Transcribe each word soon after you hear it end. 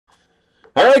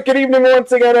All right, good evening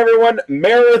once again, everyone.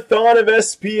 Marathon of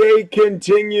SPA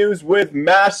continues with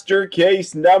master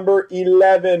case number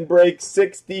 11, break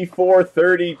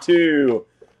 6432.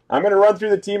 I'm going to run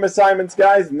through the team assignments,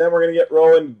 guys, and then we're going to get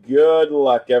rolling. Good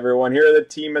luck, everyone. Here are the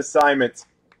team assignments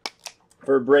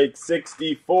for break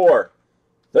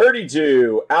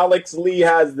 6432. Alex Lee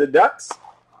has the Ducks.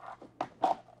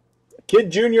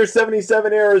 Kid Jr.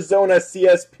 77 Arizona,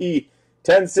 CSP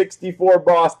 1064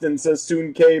 Boston,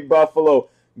 Sassoon K Buffalo,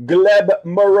 Gleb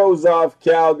Morozov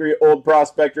Calgary, Old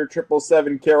Prospector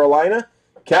 777 Carolina,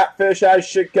 Catfish has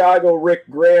Chicago, Rick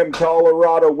Graham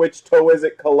Colorado, which toe is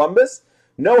it Columbus,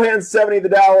 No Hands 70 the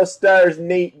Dallas Stars,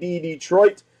 Nate D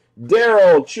Detroit,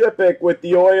 Daryl Chippick with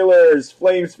the Oilers,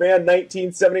 Flames fan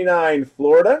 1979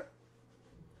 Florida.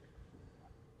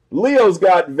 Leo's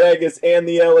got Vegas and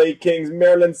the LA Kings,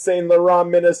 Maryland, St. Laurent,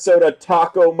 Minnesota,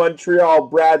 Taco, Montreal,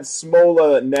 Brad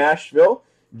Smola, Nashville,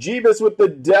 Jeebus with the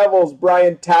Devils,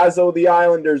 Brian Tazo, the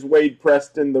Islanders, Wade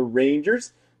Preston, the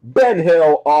Rangers, Ben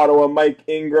Hill, Ottawa, Mike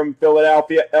Ingram,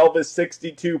 Philadelphia, Elvis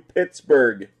 62,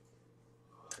 Pittsburgh,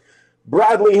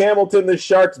 Bradley Hamilton, the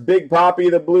Sharks, Big Poppy,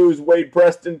 the Blues, Wade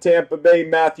Preston, Tampa Bay,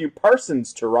 Matthew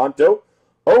Parsons, Toronto,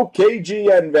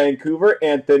 OKGN, Vancouver,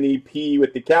 Anthony P.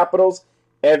 with the Capitals,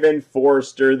 Evan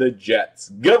Forster, the Jets.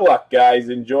 Good luck, guys.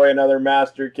 Enjoy another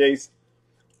master case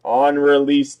on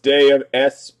release day of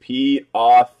SP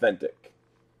Authentic.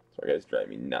 Sorry, guys, drive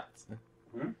me nuts.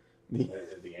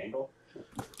 The angle?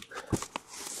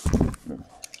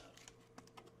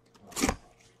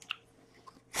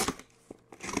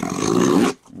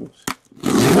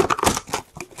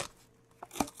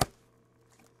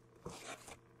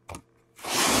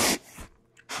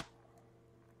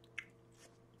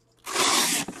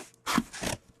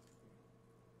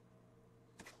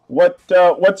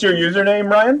 What's your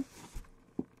username, Ryan?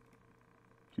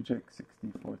 Check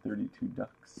 6432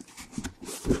 Ducks.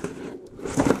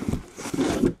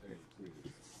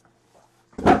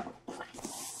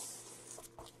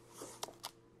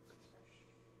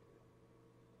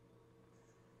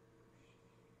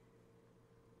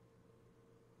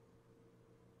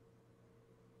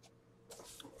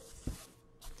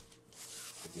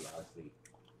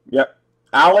 Yep.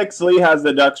 Alex Lee has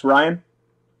the Ducks, Ryan.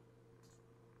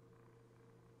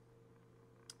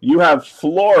 You have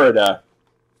Florida.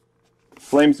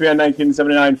 Flames fan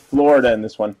 1979 Florida in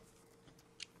this one.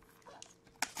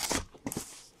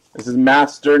 This is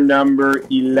master number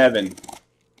 11.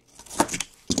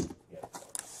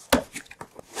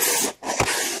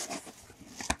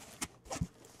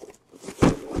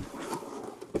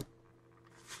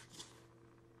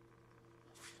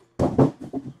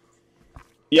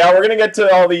 Yeah, we're going to get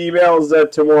to all the emails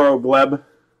tomorrow, Gleb.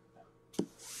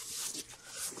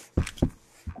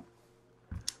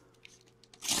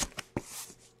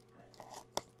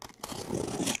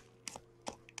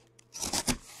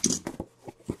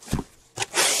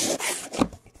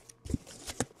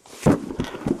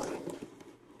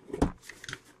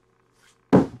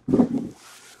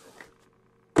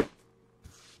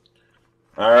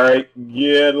 All right,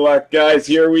 good luck, guys.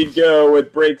 Here we go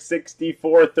with break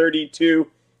 6432.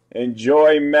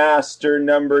 Enjoy master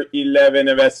number 11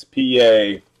 of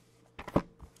SPA.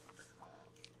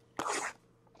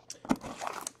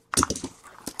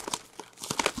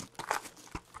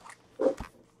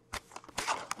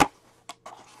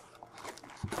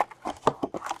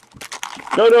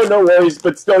 No worries,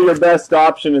 but still your best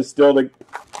option is still to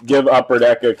give Upper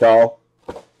Deck a call.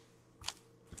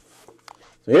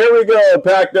 So here we go,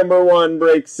 pack number 1,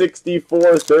 break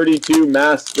 6432,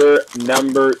 master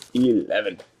number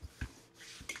 11.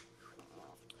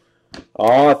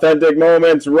 Authentic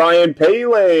moments, Ryan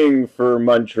Paling for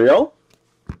Montreal.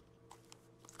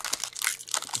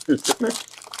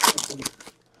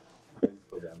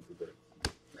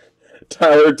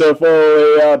 Tyler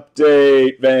Toffoli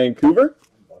update, Vancouver.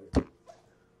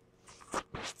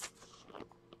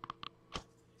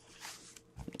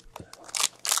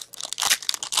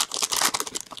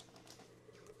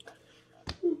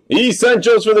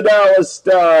 Essentials for the Dallas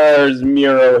Stars,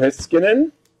 Miro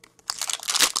Heiskanen.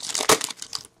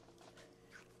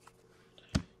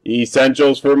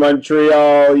 Essentials for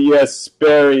Montreal,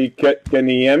 Jesperi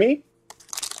Kotkaniemi.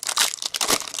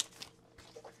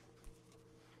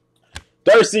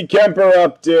 Darcy Kemper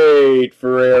update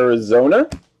for Arizona.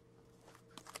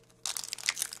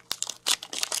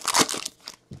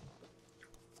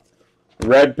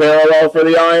 Red parallel for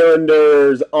the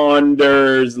Islanders,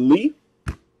 Anders Lee.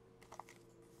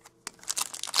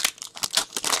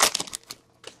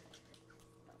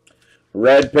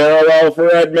 Red parallel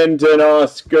for Edmonton,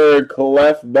 Oscar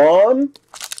Klefbom.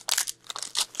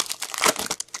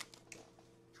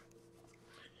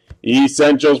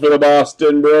 Essentials for the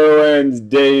Boston Bruins,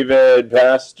 David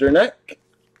Pasternak.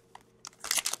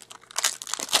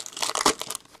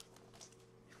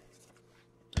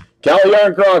 Cal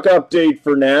Yarncroc update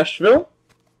for Nashville.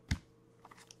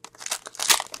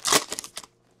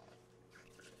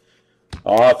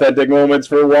 Authentic moments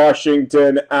for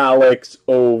Washington, Alex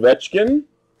Ovechkin.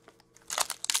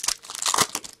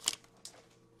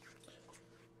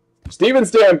 Steven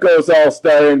Stamkos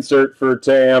All-Star insert for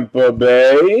Tampa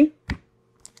Bay.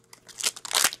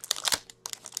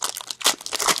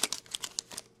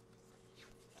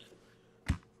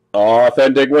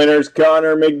 Authentic winners,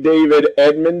 Connor McDavid,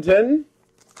 Edmonton.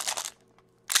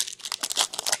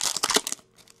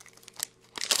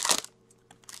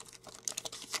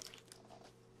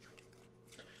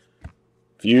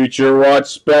 Future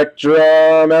Watch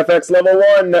Spectrum, FX Level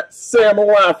 1, Sam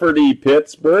Lafferty,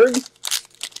 Pittsburgh.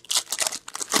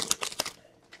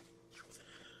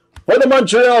 For the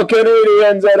Montreal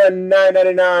Canadiens at a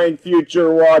 $9.99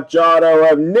 Future Watch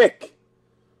Auto of Nick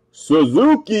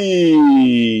Suzuki.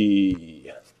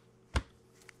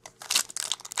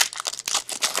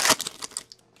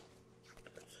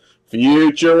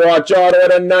 Future Watch Auto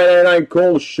at a $9.99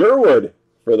 Cole Sherwood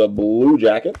for the Blue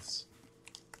Jackets.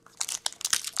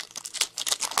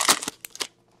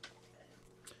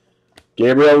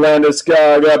 Gabriel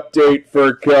Landeskog update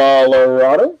for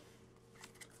Colorado.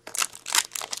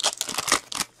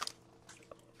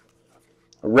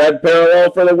 Red parallel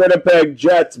for the Winnipeg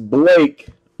Jets, Blake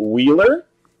Wheeler.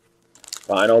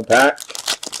 Final pack.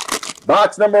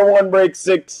 Box number 1, break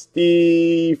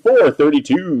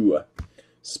 6432.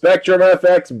 Spectrum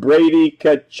FX, Brady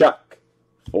Tkachuk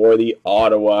for the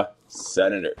Ottawa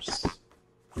Senators.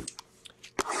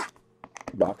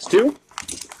 Box 2.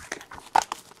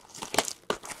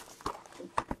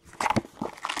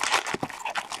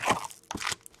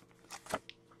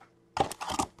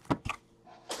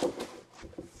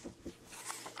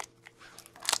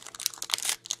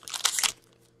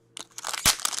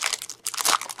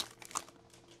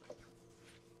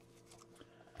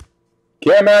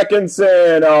 Cam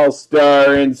Atkinson,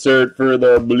 All-Star insert for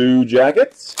the Blue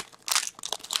Jackets.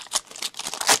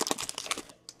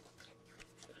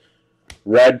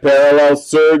 Red parallel,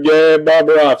 Sergei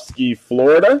Bobrovsky,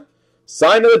 Florida.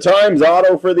 Sign of the Times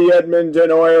auto for the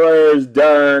Edmonton Oilers,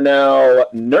 Darnell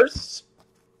Nurse.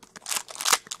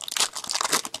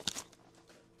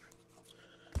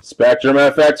 Spectrum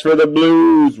FX for the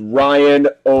Blues, Ryan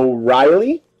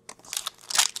O'Reilly.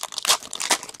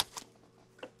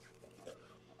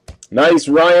 Nice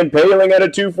Ryan Poehling at a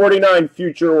 249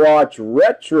 Future Watch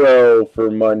Retro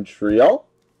for Montreal.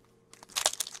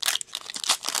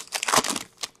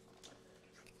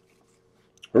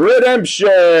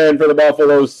 Redemption for the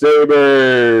Buffalo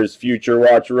Sabres. Future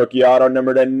Watch Rookie Auto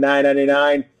number to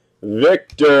 999.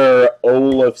 Victor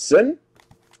Olofsson.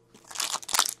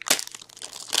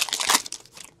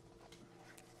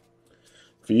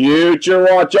 Future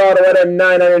Watch Auto at a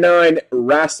 999.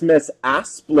 Rasmus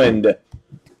Asplund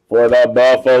for the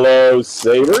Buffalo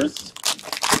Sabres.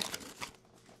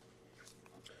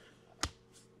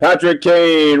 Patrick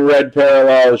Kane, red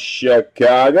parallel,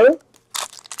 Chicago.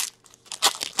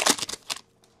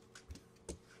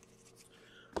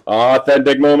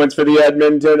 Authentic moments for the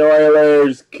Edmonton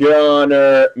Oilers,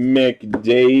 Connor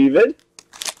McDavid.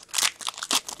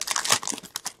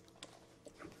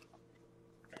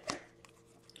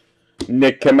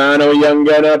 Nick Camano, Young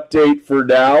Gun update for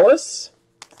Dallas.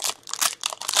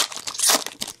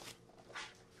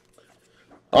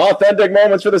 Authentic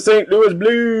moments for the St. Louis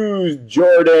Blues,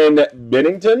 Jordan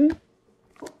Binnington.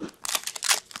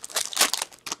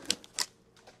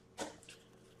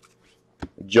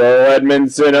 Joe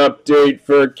Edmondson update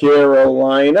for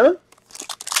Carolina.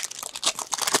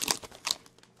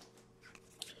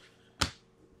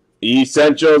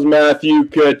 Essentials, Matthew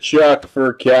Tkachuk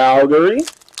for Calgary.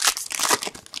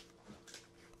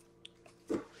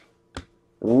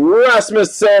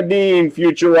 Rasmus Sandin,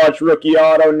 Future Watch Rookie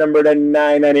Auto, number to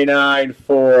 999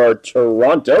 for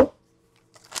Toronto.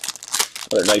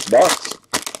 Another nice box.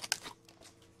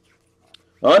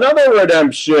 Another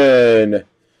redemption.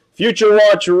 Future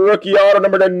Watch Rookie Auto,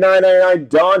 number to 999,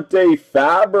 Dante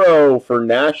Fabro for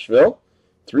Nashville.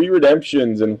 3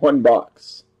 redemptions in 1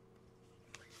 box.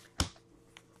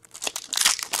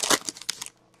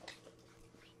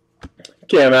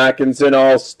 Cam Atkinson,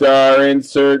 All-Star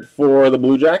insert for the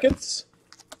Blue Jackets.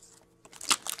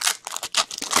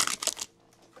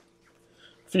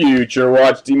 Future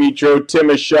Watch Dmytro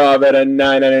Timashov at a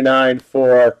 999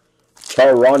 for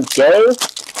Toronto.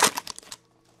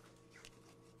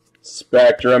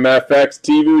 Spectrum FX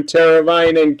Teuvo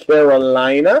Teravainen in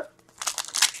Carolina.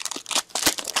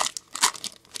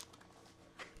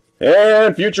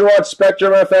 And Future Watch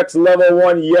Spectrum FX Level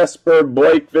 1 Jesper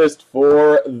Blakqvist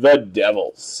for the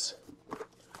Devils.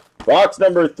 Box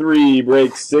number 3,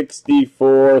 break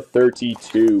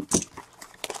 6432.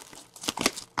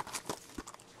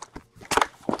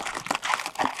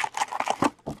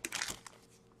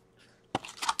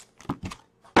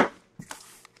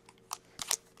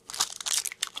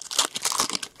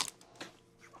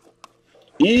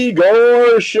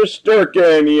 Igor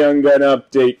Shesterkin, Young Gun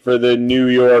update for the New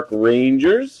York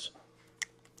Rangers.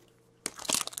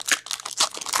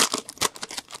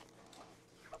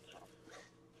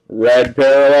 Red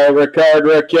parallel Ricard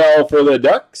Raquel for the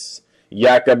Ducks.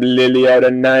 Jakob Lilly out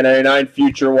of 999.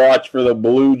 Future Watch for the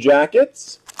Blue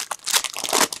Jackets.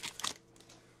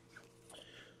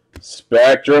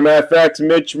 Spectrum FX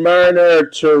Mitch Marner,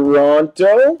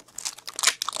 Toronto.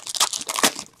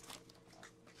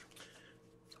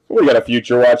 We got a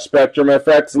Future Watch Spectrum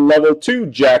FX Level 2,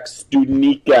 Jack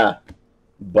Studnicka,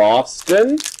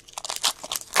 Boston.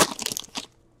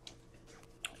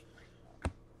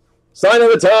 Sign of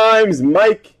the Times,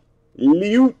 Mike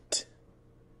Liut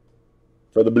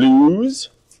for the Blues.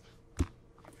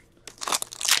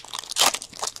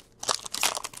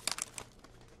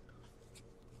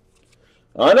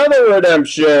 Another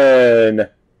redemption.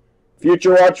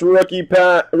 Future Watch rookie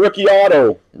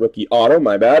auto,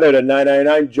 my bad, at a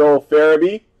 999, Joel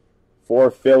Farabee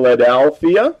for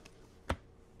Philadelphia.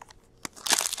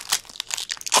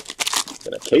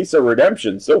 Been a case of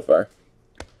redemption so far.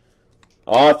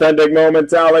 Authentic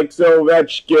Moments, Alex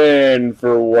Ovechkin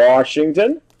for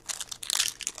Washington.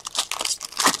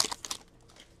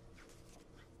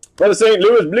 For the St.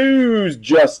 Louis Blues,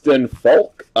 Justin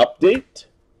Falk update.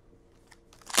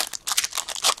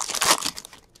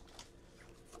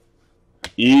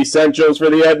 Essentials for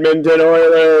the Edmonton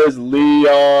Oilers,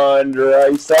 Leon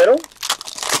Draisaitl.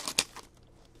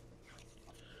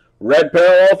 Red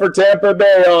parallel for Tampa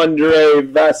Bay, Andrei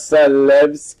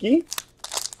Vasilevsky.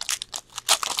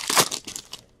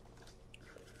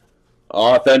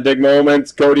 Authentic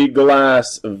Moments, Cody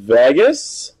Glass,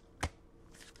 Vegas.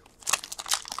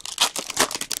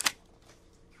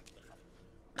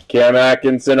 Cam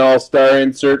Atkinson All-Star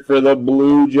insert for the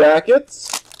Blue Jackets.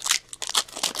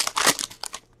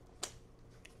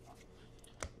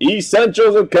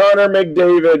 Essentials of Connor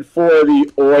McDavid for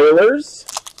the Oilers.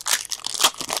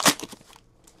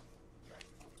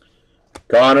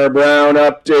 Connor Brown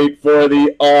update for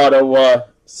the Ottawa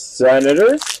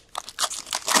Senators.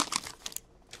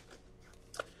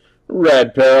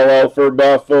 Red parallel for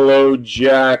Buffalo,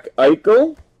 Jack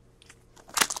Eichel.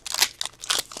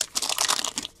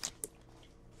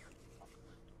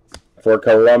 For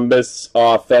Columbus,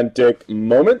 Authentic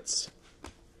Moments.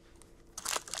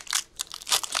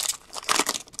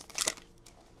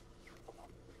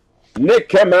 Nick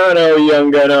Camano, Young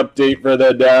Gun update for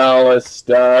the Dallas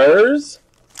Stars.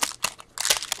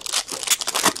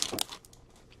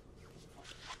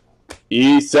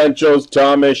 Essentials,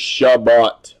 Thomas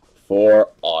Chabot for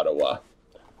Ottawa.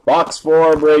 Box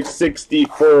 4, break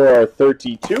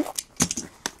 6432.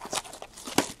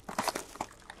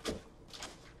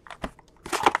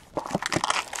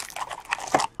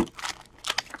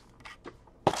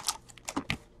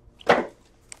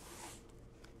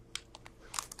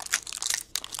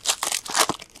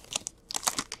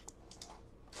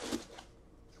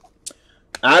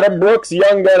 Adam Brooks,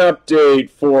 Young Gun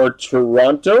update for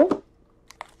Toronto.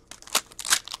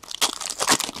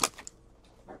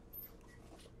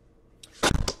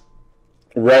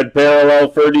 Red parallel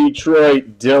for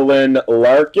Detroit, Dylan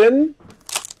Larkin.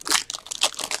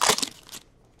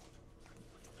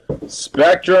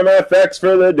 Spectrum FX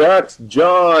for the Ducks,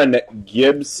 John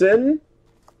Gibson.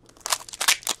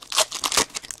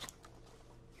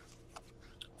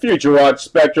 Future Watch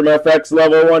Spectrum FX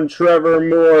Level 1, Trevor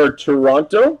Moore,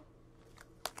 Toronto.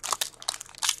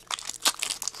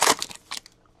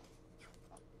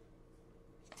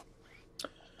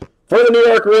 For the New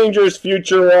York Rangers,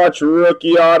 Future Watch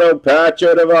rookie auto patch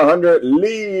out of 100,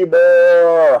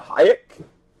 Libor Hayek.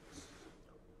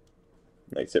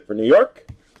 Nice hit for New York.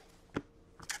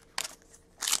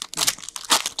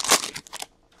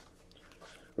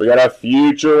 We got a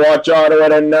Future Watch auto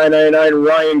at a 999,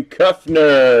 Ryan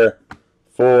Kuffner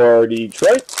for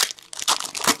Detroit.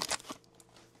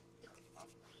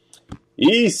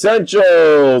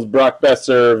 Essentials, Brock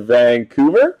Besser,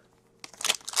 Vancouver.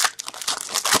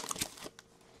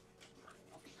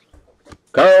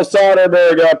 Carl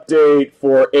Soderberg update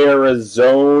for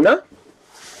Arizona.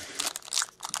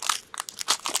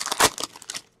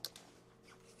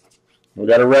 We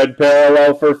got a red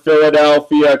parallel for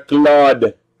Philadelphia,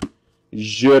 Claude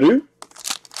Giroux.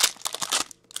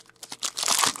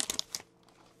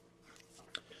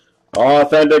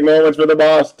 Authentic moments for the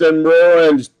Boston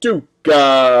Bruins,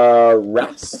 Tuukka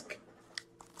Rask.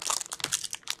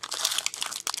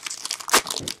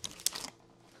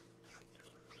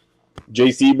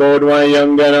 JC Baudouin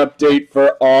Young Gun update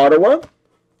for Ottawa.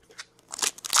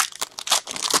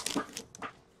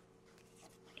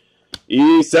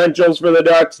 Essentials for the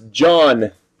Ducks,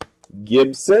 John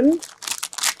Gibson.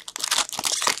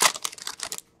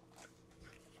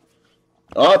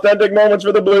 Authentic moments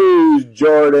for the Blues,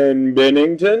 Jordan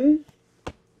Binnington.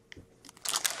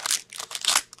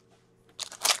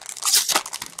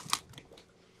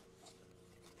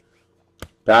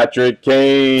 Patrick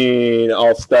Kane,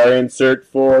 All-Star insert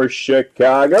for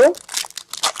Chicago.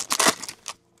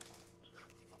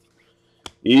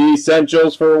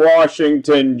 Essentials for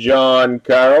Washington, John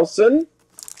Carlson.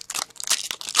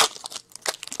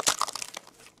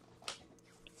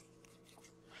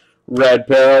 Red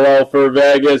parallel for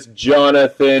Vegas,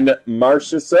 Jonathan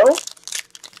Marchessault.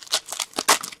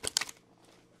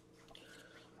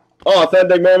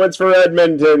 Authentic moments for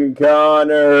Edmonton,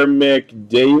 Connor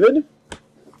McDavid.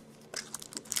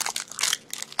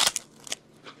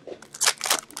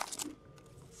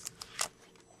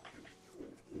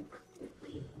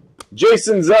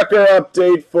 Jason Zucker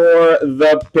update for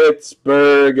the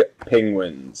Pittsburgh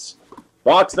Penguins.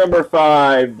 Box number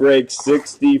 5, break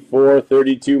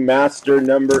 6432, master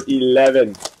number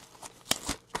 11.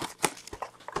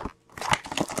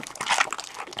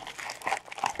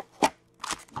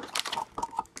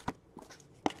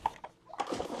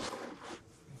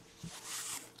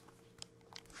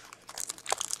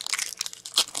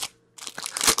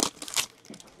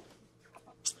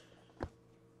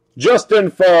 Justin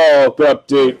Falk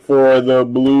update for the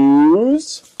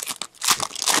Blues.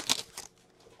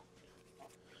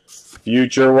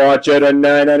 Future watch at a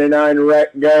 $9.99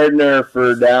 Rhett Gardner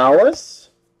for Dallas.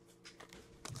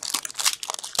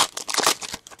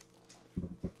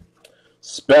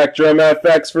 Spectrum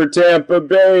FX for Tampa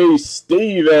Bay,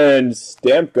 Steven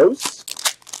Stamkos.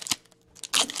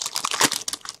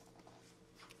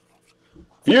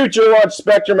 Future watch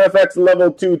Spectrum FX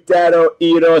level 2 Tado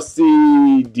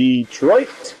Erosi,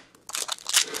 Detroit.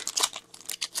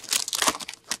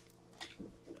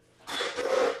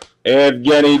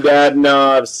 Evgeny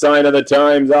Dadonov, sign of the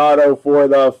times auto for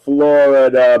the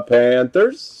Florida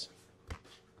Panthers.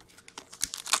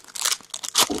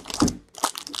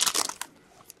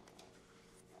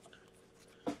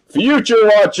 Future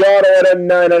watch auto at a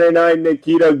 $9.99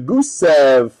 Nikita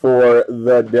Gusev for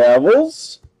the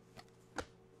Devils.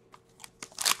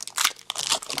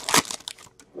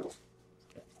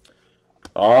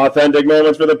 Authentic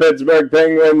moments for the Pittsburgh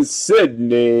Penguins,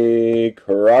 Sidney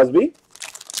Crosby.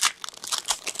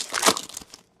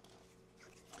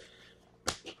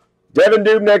 Devin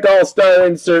Dubnyk All-Star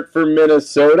insert for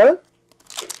Minnesota.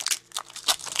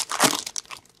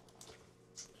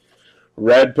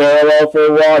 Red parallel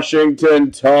for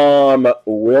Washington, Tom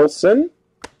Wilson.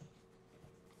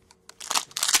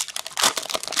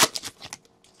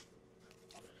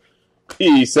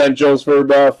 Essentials for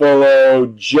Buffalo,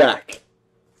 Jack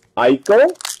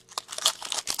Eichel.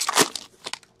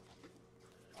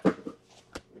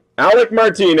 Alec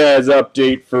Martinez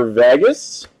update for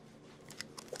Vegas.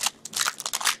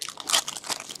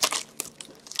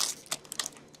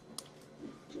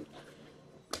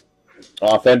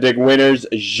 Authentic winners,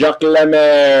 Jacques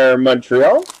Lemaire,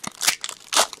 Montreal.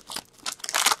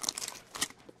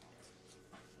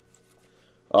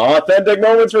 Authentic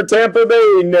moments for Tampa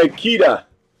Bay, Nikita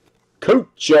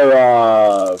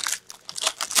Kucherov.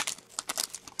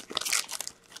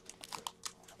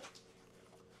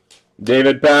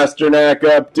 David Pasternak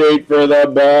update for the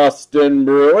Boston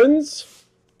Bruins.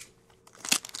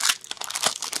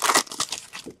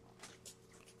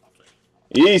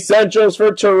 Essentials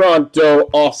for Toronto,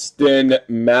 Austin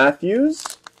Matthews.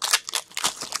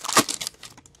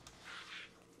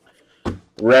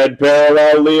 Red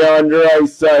parallel, Leon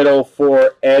Draisaitl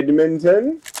for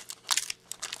Edmonton.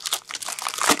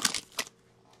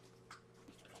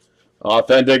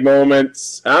 Authentic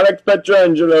moments, Alex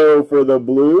Pietrangelo for the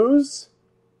Blues.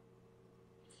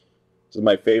 This is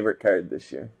my favorite card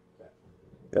this year.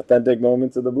 The authentic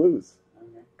moments of the Blues.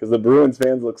 Because the Bruins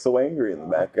fans look so angry in the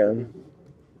background.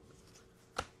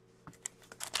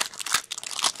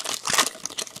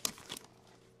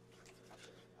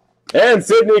 And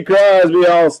Sidney Crosby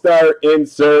All-Star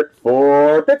insert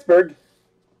for Pittsburgh.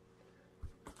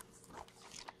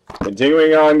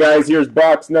 Continuing on, guys, here's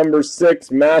box number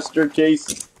 6, master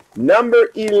case number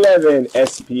 11,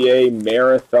 SPA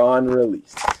Marathon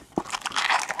release.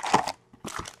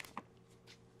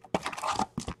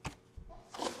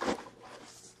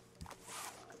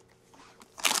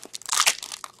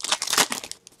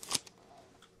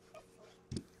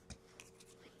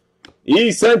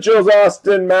 Essentials,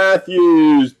 Austin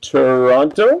Matthews,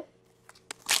 Toronto.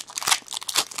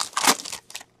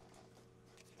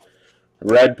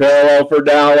 Red parallel for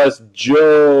Dallas,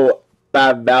 Joe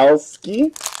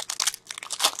Pavelski.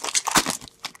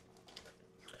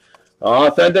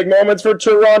 Authentic moments for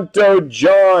Toronto,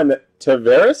 John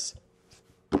Tavares.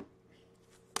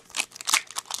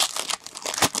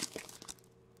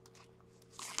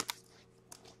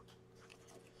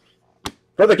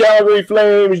 For the Calgary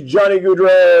Flames, Johnny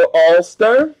Gaudreau,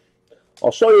 All-Star.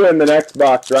 I'll show you in the next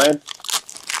box, Ryan.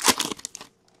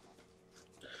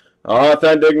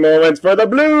 Authentic moments for the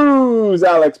Blues,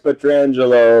 Alex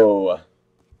Pietrangelo.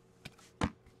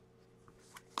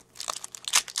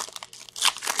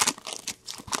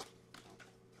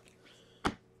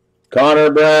 Connor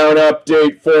Brown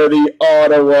update for the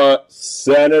Ottawa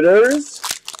Senators.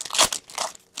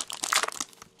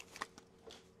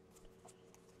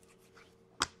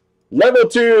 Level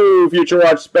 2 Future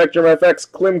Watch Spectrum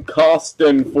FX Klim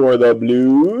Kostin for the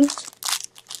Blues.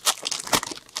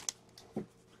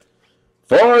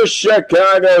 For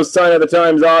Chicago, Sign of the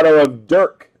Times auto of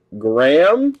Dirk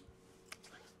Graham.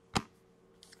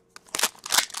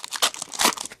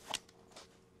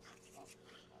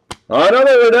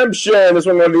 Another redemption. This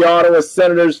one going to the Ottawa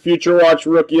Senators Future Watch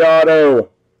rookie auto.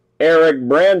 Eric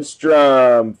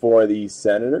Brandstrom for the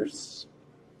Senators.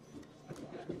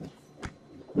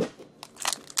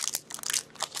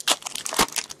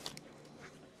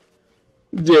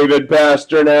 David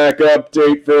Pasternak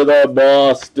update for the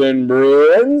Boston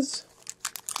Bruins.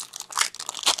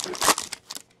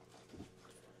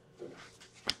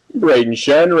 Braden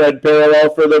Shen, red parallel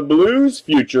for the Blues.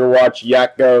 Future Watch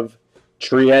Yakov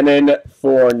Trianen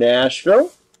for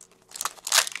Nashville.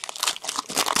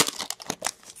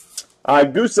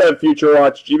 Gusev, Future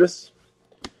Watch Jeebus.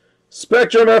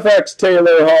 Spectrum FX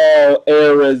Taylor Hall,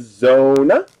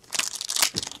 Arizona.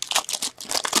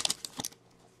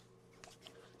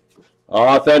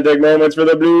 Authentic moments for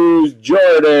the Blues,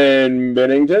 Jordan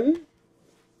Binnington.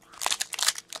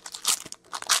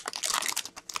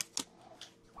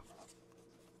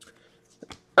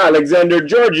 Alexander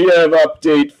Georgiev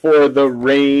update for the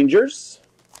Rangers.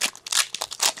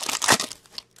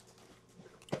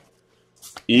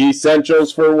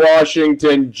 Essentials for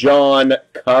Washington, John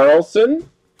Carlson.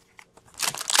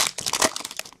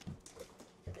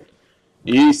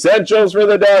 Essentials for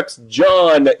the Ducks,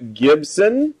 John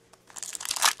Gibson.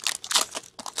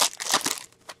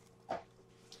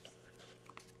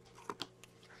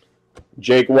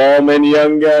 Jake Wallman,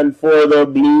 young gun for the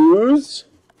Blues.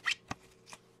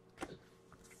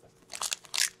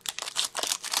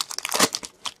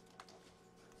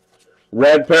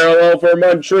 Red parallel for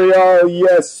Montreal,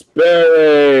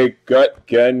 Jesperi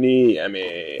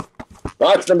Kotkaniemi.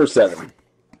 Box number 7.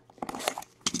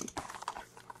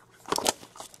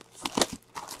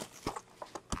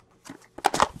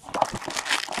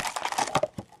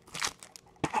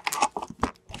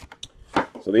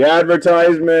 So the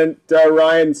advertisement,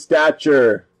 Ryan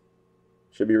Stature,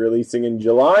 should be releasing in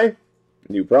July.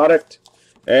 New product.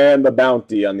 And the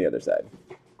bounty on the other side.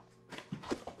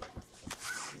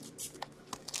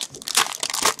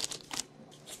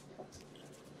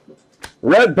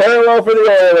 Red parallel for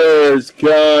the Oilers,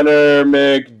 Connor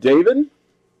McDavid.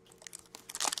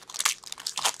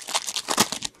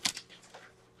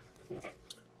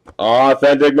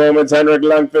 Authentic moments, Henrik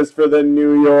Lundqvist for the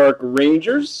New York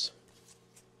Rangers.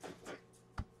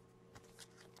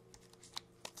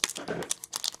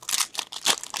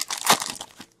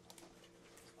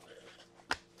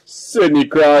 Sidney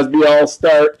Crosby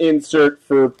All-Star insert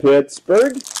for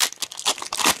Pittsburgh.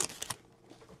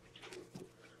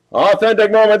 Authentic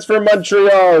moments for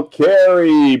Montreal,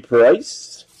 Carey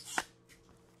Price.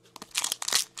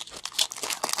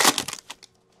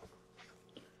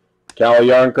 Cal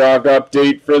Yarncroft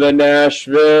update for the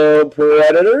Nashville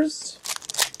Predators.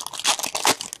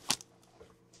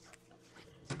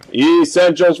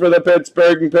 Essentials for the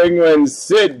Pittsburgh Penguins,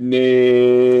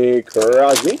 Sidney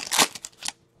Crosby.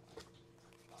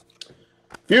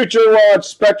 Future Watch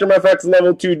Spectrum FX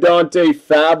Level 2 Dante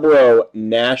Fabro,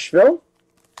 Nashville.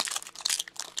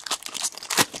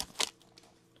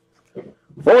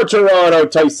 For Toronto,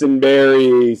 Tyson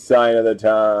Barrie, Sign of the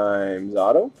Times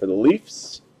auto for the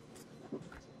Leafs.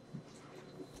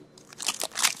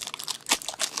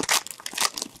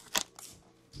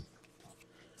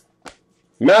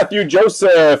 Matthew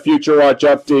Joseph, Future Watch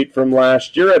update from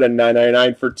last year at a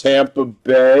 $9.99 for Tampa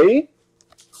Bay.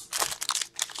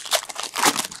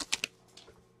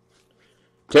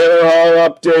 Taylor Hall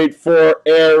update for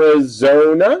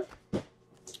Arizona.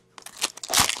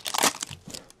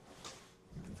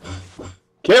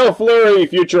 Cale Fleury,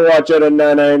 Future Watch out of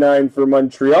 999 for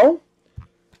Montreal.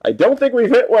 I don't think we've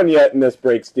hit one yet in this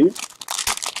break, Steve.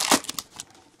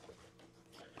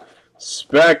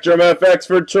 Spectrum FX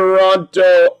for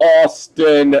Toronto,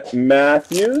 Austin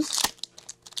Matthews.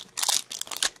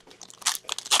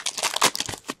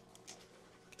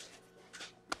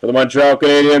 For the Montreal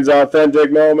Canadiens,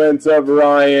 Authentic Moments of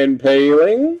Ryan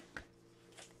Poehling.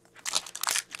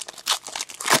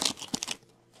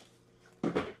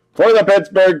 For the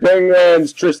Pittsburgh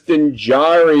Penguins, Tristan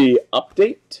Jarry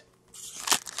update.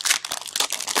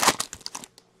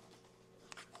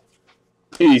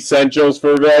 Essentials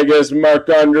for Vegas,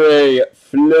 Marc-Andre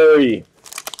Fleury.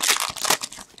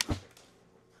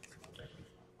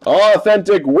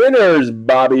 Authentic winners,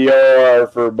 Bobby Orr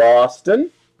for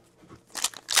Boston.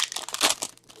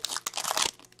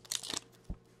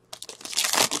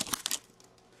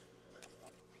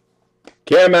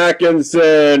 Cam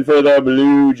Atkinson for the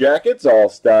Blue Jackets,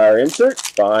 All-Star insert.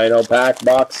 Final pack,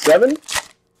 box 7.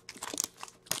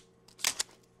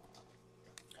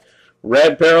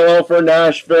 Red parallel for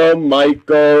Nashville,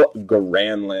 Michael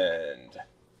Granlund.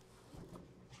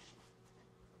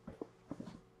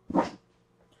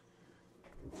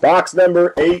 Box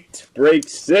number 8, break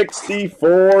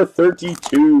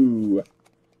 6432.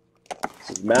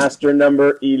 This is master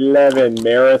number 11,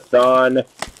 Marathon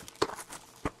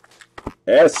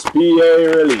SPA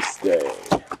release day.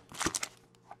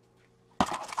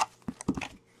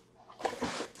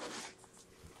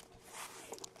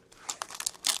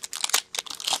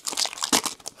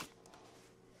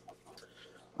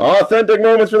 Authentic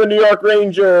moments for the New York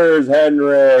Rangers,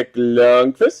 Henrik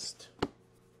Lundqvist.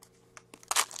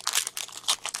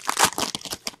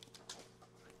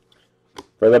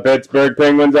 For the Pittsburgh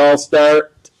Penguins,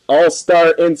 All-Star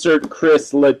insert,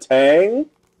 Chris Letang.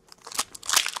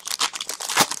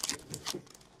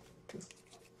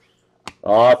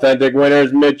 Authentic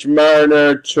winners, Mitch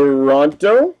Marner,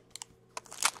 Toronto.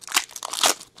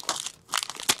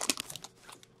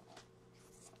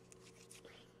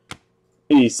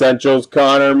 Essentials,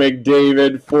 Connor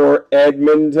McDavid for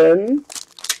Edmonton.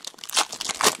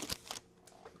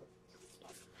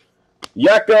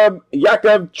 Jakub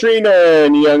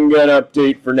Treinen, Young Gun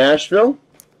update for Nashville.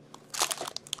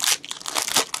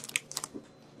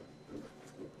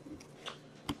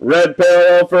 Red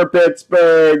parallel for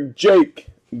Pittsburgh, Jake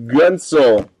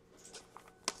Gunsel.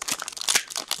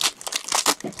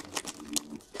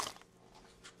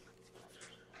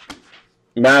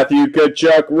 Matthew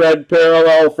Tkachuk, red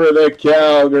parallel for the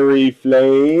Calgary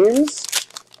Flames.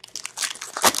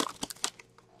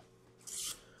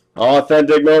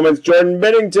 Authentic moments, Jordan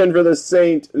Binnington for the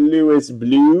St. Louis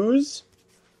Blues.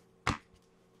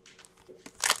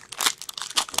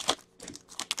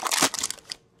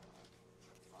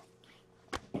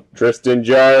 Tristan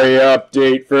Jarry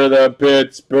update for the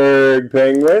Pittsburgh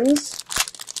Penguins.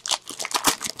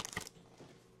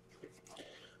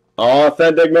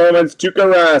 Authentic moments,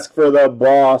 Tuukka Rask for the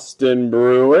Boston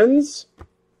Bruins.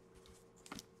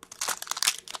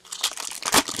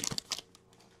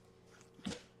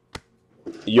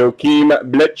 Joachim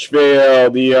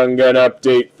Blichfeld, the Young Gun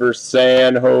update for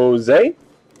San Jose.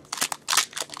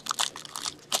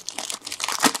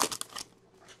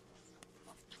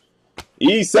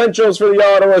 Essentials for the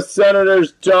Ottawa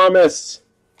Senators, Thomas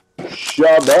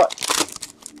Chabot.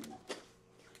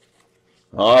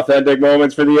 Authentic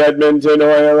moments for the Edmonton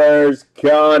Oilers,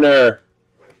 Connor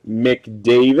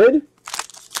McDavid.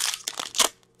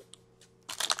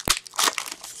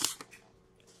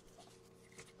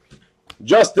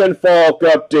 Justin Falk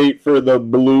update for the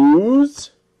Blues.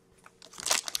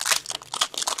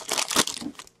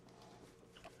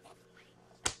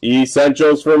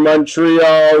 Essentials for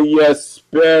Montreal,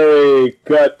 Jesperi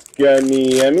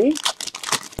Kotkaniemi.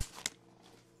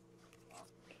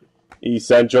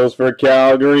 Essentials for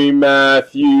Calgary,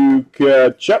 Matthew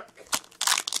Tkachuk.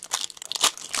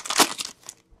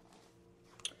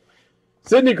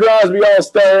 Sidney Crosby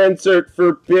All-Star insert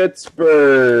for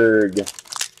Pittsburgh.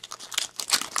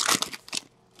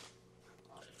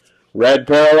 Red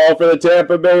parallel for the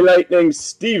Tampa Bay Lightning,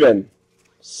 Steven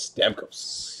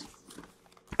Stamkos.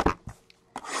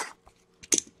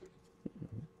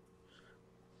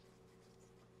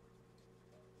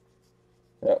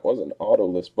 That was an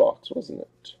autoless box, wasn't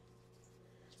it?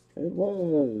 It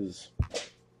was.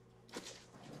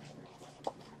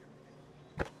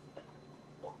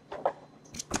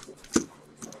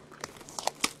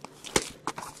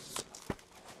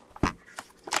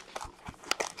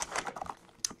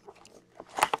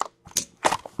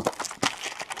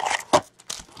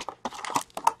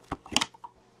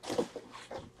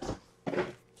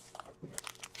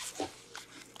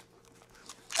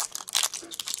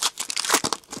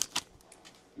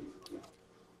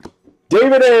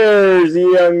 Souvenirs,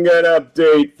 young gun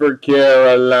update for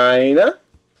Carolina.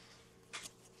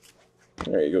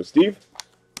 There you go, Steve.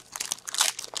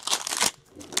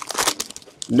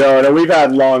 No, we've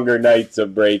had longer nights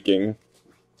of breaking.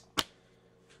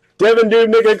 Devin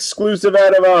Dubnyk exclusive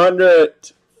out of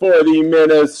 100 for the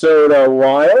Minnesota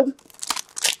Wild.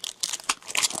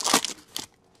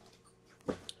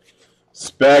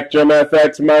 Spectrum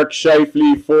FX Mark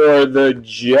Scheifele for the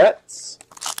Jets.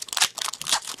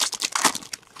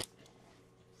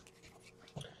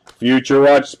 Future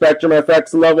Watch Spectrum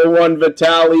FX Level 1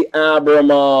 Vitaly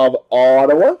Abramov,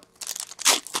 Ottawa.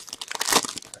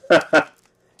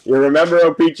 You remember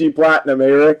O-Pee-Chee Platinum,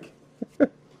 Eric?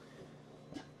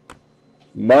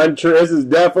 This is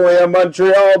definitely a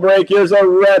Montreal break. Here's a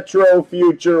retro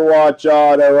Future Watch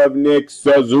auto of Nick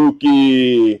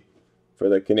Suzuki for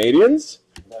the Canadians.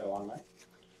 Is that a long night?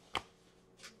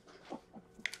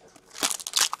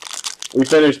 We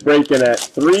finished breaking at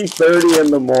 3:30 in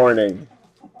the morning.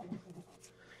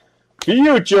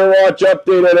 Future Watch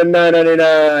updated at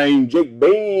 $9.99. Jake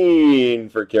Bain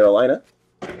for Carolina.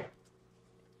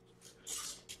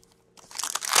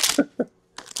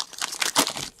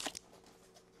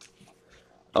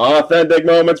 Authentic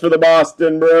moments for the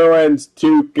Boston Bruins.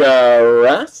 Tuukka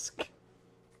Rask.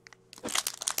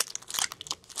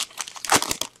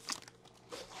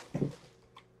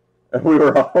 We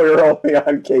were only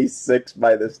on case 6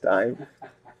 by this time.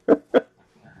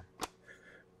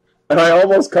 And I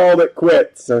almost called it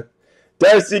quits.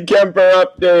 Darcy Kemper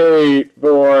update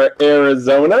for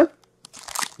Arizona.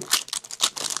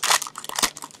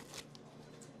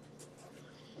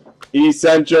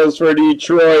 Essentials for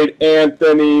Detroit,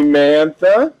 Anthony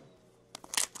Mantha.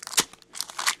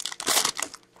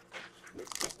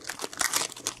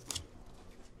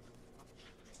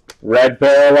 Red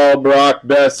parallel, Brock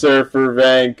Besser for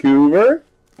Vancouver.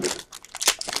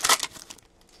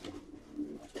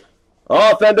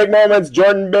 Authentic moments,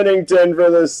 Jordan Binnington for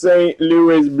the St.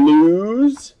 Louis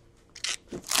Blues.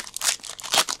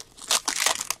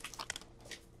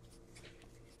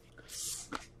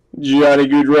 Johnny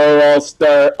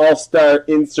Gaudreau All-Star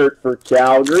insert for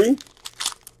Calgary.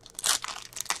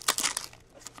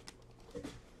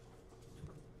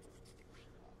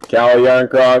 Cal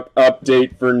Yarncroc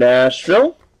update for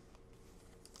Nashville.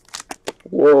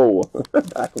 Whoa,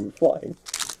 back when flying.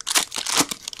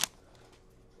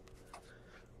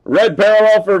 Red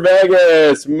parallel for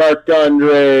Vegas,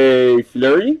 Marc-Andre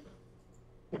Fleury.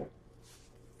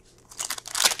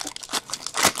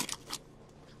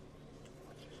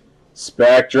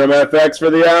 Spectrum FX for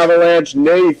the Avalanche,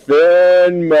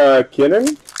 Nathan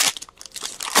McKinnon.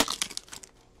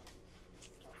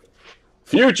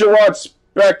 Future Watch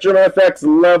Spectrum FX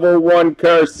Level 1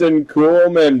 Carson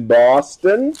Kuhlman,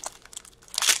 Boston.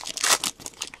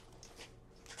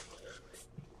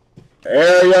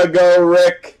 There you go,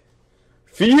 Rick.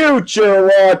 Future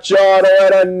Watch auto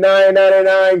at a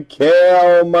 $9.99,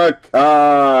 Cale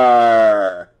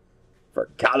Makar for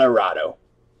Colorado.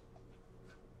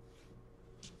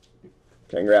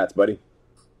 Congrats, buddy.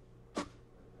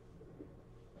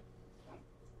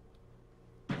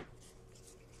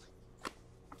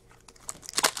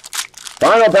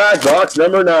 Final pack, box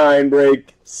number 9,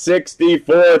 break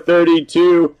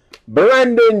 6432,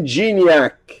 Brendan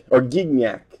Gignac,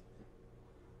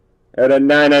 at a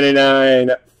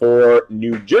 $9.99 for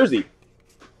New Jersey.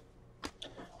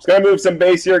 Just going to move some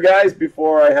base here, guys,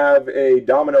 before I have a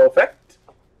domino effect.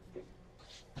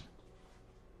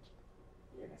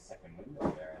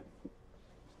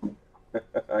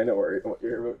 I know what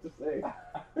you're about to say.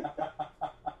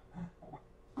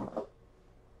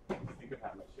 Think of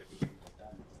how much shit we can get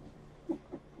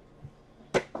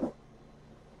done.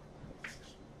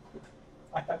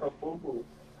 I have a boo-boo.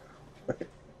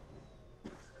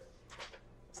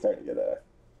 Starting to get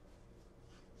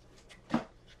a...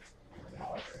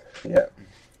 Yeah.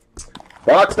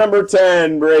 Box number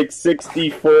 10, break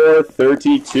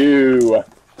 6432.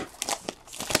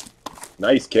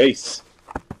 Nice case.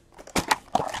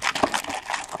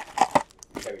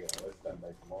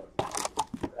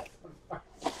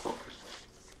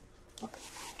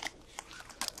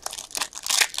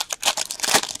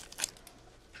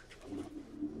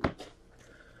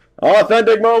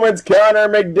 Authentic moments, Connor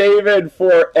McDavid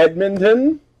for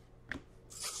Edmonton.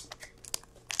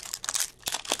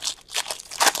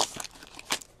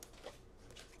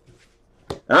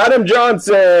 Adam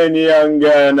Johnson, young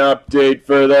gun update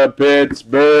for the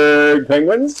Pittsburgh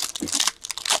Penguins.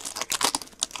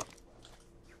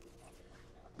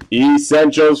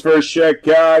 Essentials for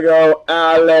Chicago,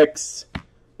 Alex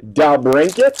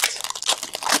DeBrincat.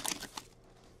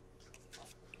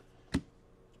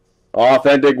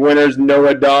 Authentic winners,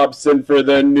 Noah Dobson for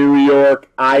the New York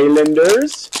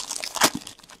Islanders.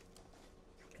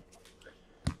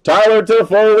 Tyler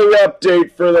Toffoli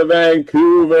update for the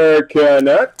Vancouver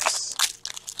Canucks.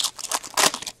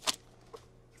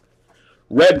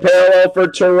 Red parallel for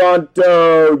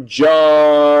Toronto,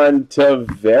 John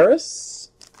Tavares.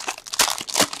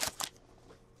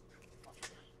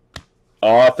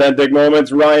 Authentic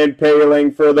moments, Ryan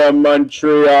Poehling for the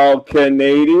Montreal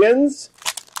Canadiens.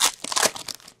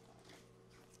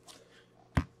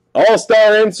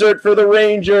 All-star insert for the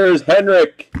Rangers,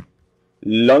 Henrik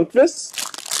Lundqvist.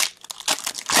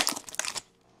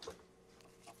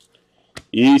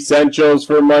 Essentials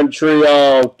for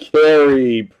Montreal,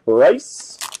 Carey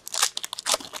Price.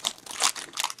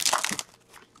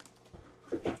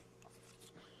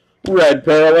 Red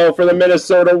parallel for the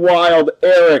Minnesota Wild,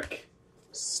 Eric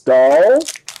Stahl.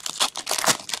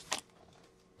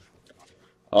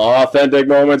 Authentic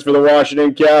moments for the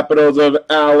Washington Capitals of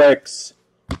Alex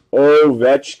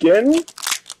Ovechkin.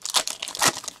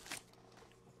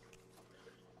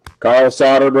 Carl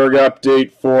Soderberg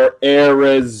update for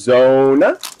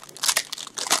Arizona.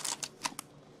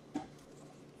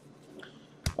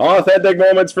 Authentic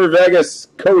moments for Vegas,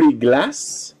 Cody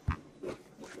Glass.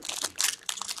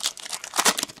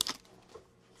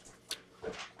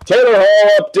 Taylor Hall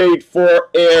update for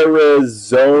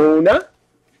Arizona.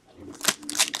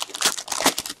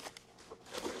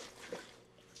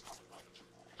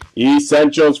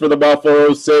 Essentials for the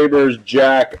Buffalo Sabres,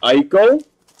 Jack Eichel.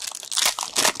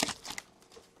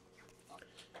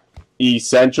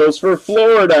 Essentials for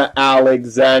Florida,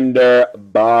 Alexander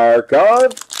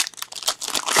Barkov.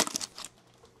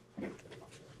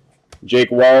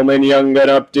 Jake Wallman, Young Gun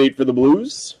update for the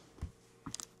Blues.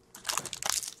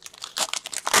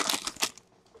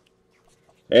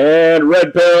 And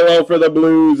red parallel for the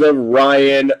Blues of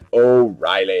Ryan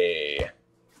O'Reilly.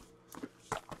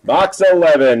 Box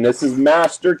 11. This is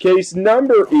master case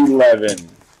number 11.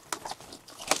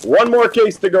 One more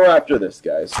case to go after this,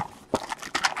 guys.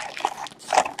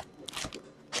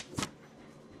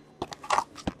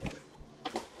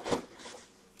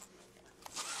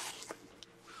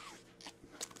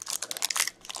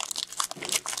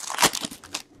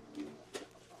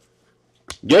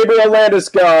 Gabriel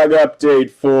Landeskog update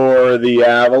for the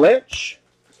Avalanche.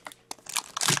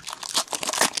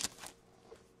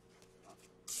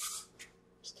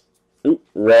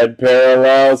 Red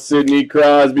parallel, Sidney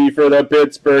Crosby for the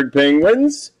Pittsburgh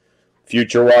Penguins.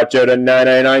 Future watch out of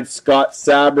 999, Scott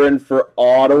Sabrin for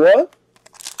Ottawa.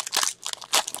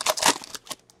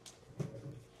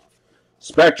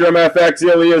 Spectrum FX,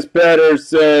 Elias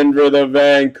Pettersson for the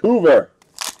Vancouver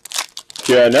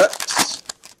Canucks.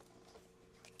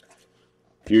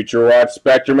 Future watch,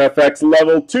 Spectrum FX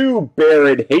Level 2,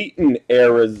 Barrett Hayton,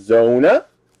 Arizona.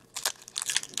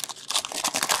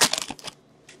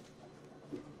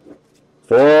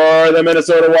 For the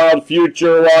Minnesota Wild,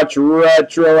 Future Watch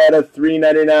Retro out of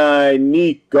 399,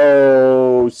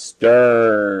 Nico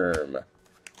Sturm.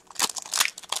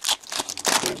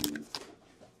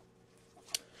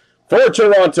 For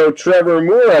Toronto, Trevor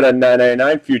Moore out of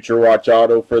 999, Future Watch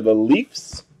Auto for the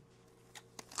Leafs.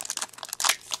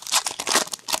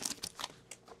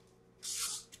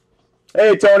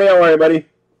 Hey Tony, how are you, buddy?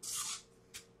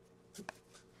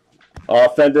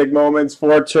 Authentic moments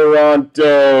for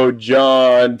Toronto,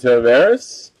 John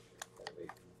Tavares.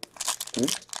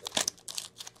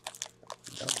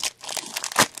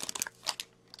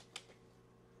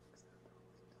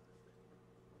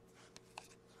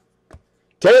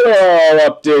 Taylor Hall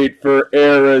update for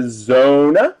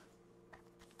Arizona.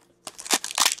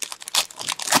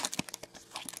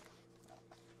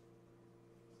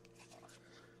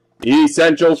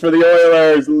 Essentials for the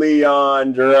Oilers,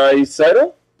 Leon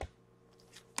Draisaitl.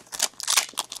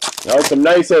 Oh, some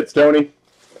nice hits, Tony.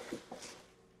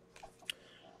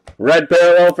 Red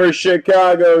parallel for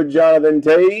Chicago, Jonathan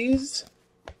Toews.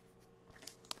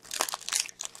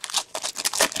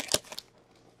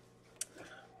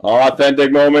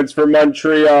 Authentic moments for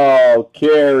Montreal,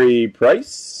 Carey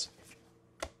Price.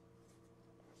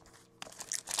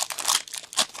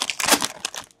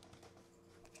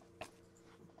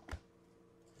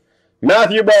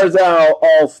 Matthew Barzal,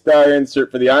 all-star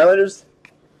insert for the Islanders.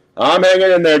 I'm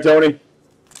hanging in there, Tony.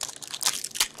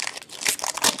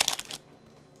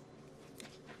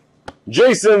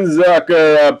 Jason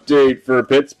Zucker update for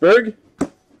Pittsburgh.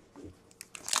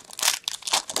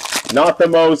 Not the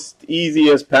most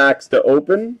easiest packs to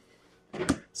open.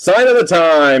 Sign of the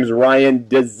Times, Ryan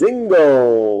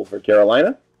Dzingel for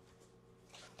Carolina.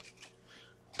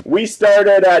 We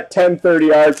started at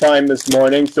 10:30 our time this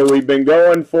morning, so we've been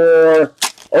going for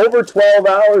Over 12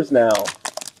 hours now.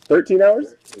 13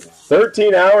 hours?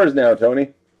 13 hours now,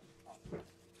 Tony.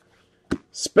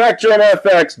 Spectrum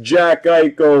FX, Jack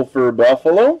Eichel for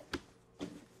Buffalo.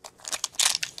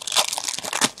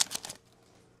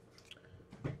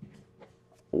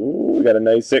 Ooh, we got a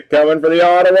nice hit coming for the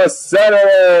Ottawa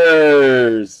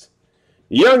Senators.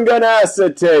 Young Gun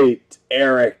Acetate,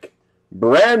 Eric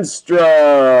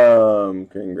Brandstrom.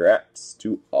 Congrats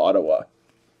to Ottawa.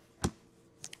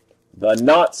 The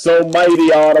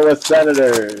not-so-mighty Ottawa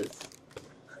Senators.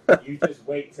 You just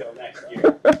wait till next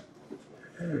year.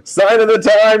 Sign of the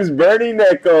times, Bernie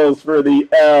Nichols for the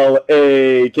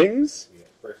LA Kings.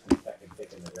 First and second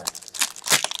pick in the draft.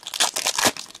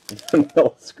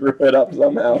 They'll screw it up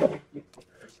somehow.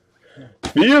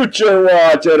 Future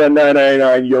Watch at a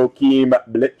 999, Joachim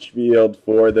Blichfield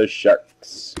for the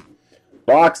Sharks.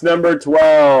 Box number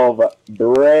 12,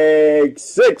 break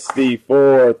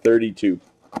 6432.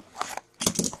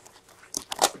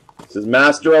 This is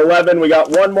Master 11. We got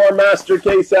one more Master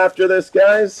case after this,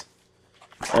 guys.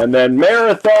 And then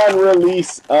marathon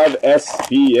release of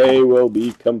SPA will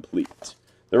be complete.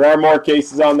 There are more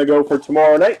cases on the go for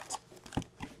tomorrow night.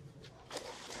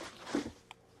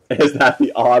 Is that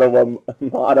the Ottawa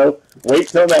motto? Wait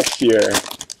till next year.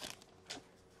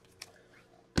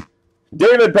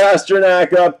 David Pasternak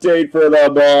update for the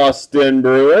Boston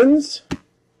Bruins.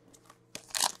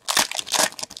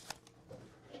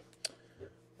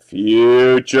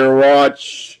 Future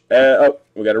Watch.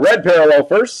 We got a red parallel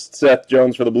first. Seth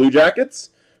Jones for the Blue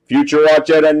Jackets. Future Watch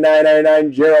at a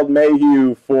 999. Gerald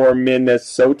Mayhew for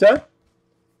Minnesota.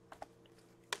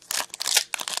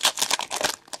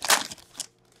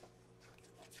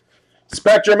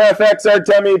 Spectrum FX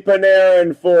Artemi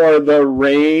Panarin for the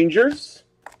Rangers.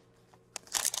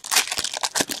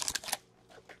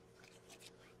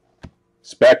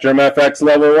 Spectrum FX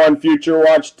Level 1 Future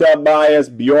Watch Tobias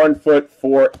Bjornfoot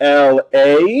for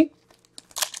LA.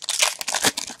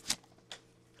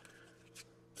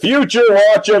 Future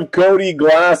Watch of Cody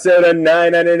Glass at a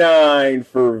 999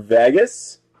 for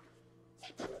Vegas.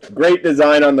 Great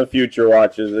design on the Future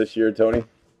Watches this year, Tony.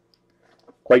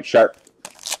 Quite sharp.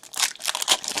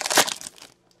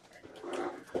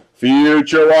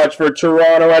 Future Watch for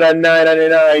Toronto at a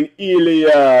 999,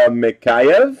 Ilya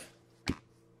Mikheyev.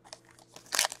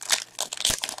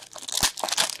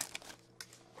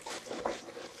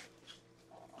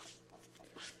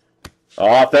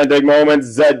 Authentic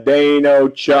Moments,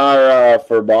 Zdeno Chara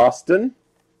for Boston.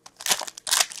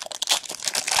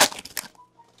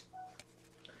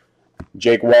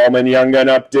 Jake Wallman Young Gun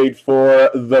update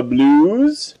for the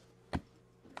Blues.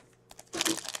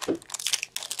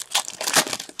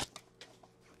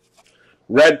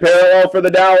 Red parallel for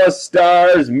the Dallas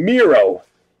Stars, Miro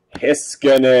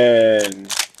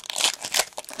Heiskanen.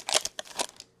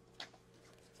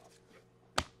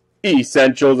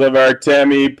 Essentials of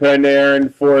Artemi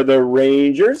Panarin for the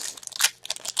Rangers.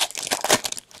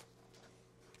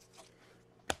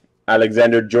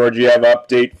 Alexander Georgiev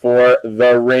update for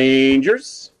the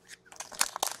Rangers.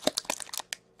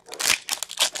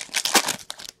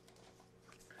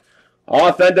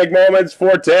 Authentic Moments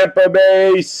for Tampa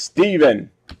Bay, Steven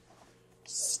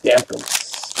Stamkos.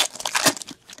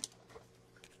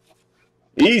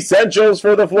 Essentials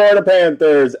for the Florida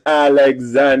Panthers,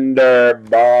 Alexander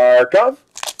Barkov.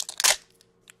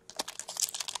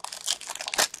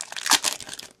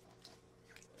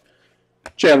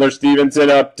 Chandler Stevenson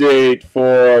update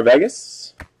for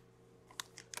Vegas.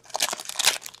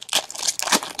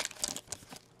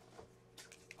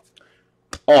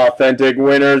 Authentic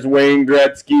Winners, Wayne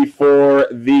Gretzky for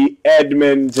the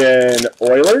Edmonton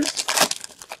Oilers.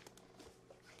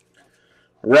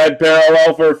 Red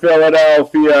parallel for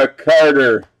Philadelphia,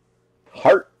 Carter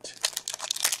Hart.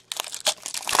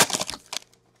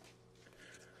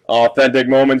 Authentic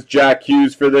Moments, Jack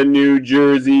Hughes for the New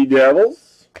Jersey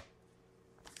Devils.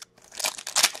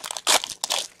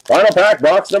 Final pack,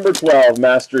 box number 12,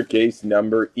 master case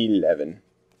number 11.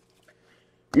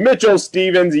 Mitchell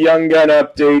Stevens Young Gun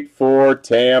update for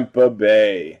Tampa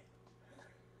Bay.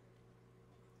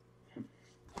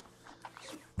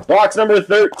 Box number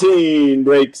 13,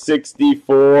 break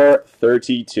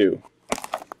 6432.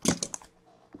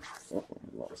 Oh,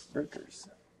 lost breakers.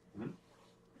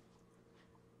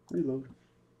 Reload.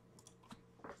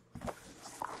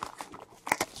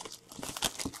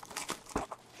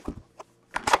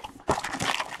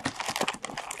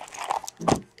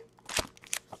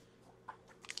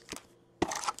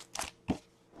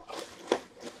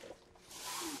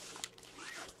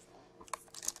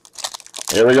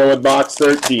 Here we go with box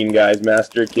 13, guys.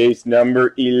 Master case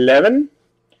number 11.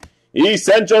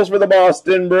 Essentials for the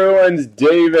Boston Bruins,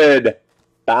 David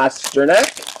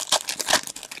Pasternak.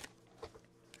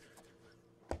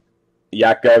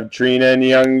 Yakov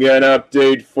Trinan-Youngkin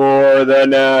update for the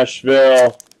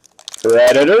Nashville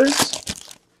Predators.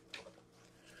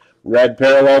 Red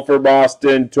parallel for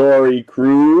Boston, Torrey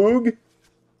Krug.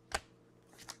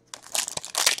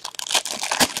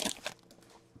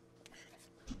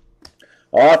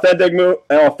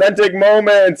 Authentic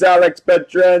moments, Alex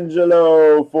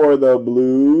Pietrangelo for the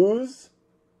Blues.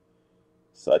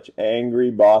 Such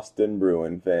angry Boston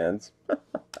Bruin fans.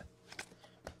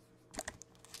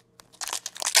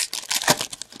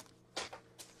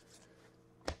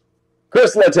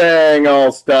 Chris Letang,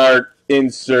 All-Star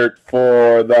insert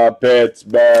for the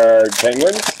Pittsburgh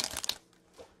Penguins.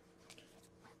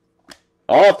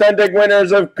 Authentic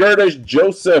winners of Curtis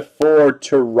Joseph for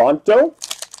Toronto.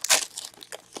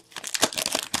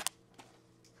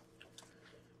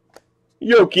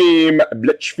 Joachim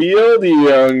Blichfield, the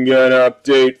Young Gun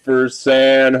update for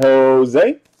San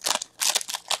Jose.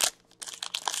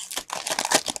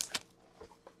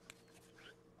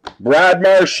 Brad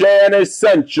Marchand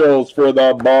Essentials for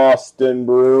the Boston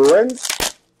Bruins.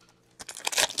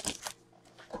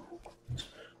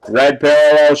 Red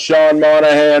parallel Sean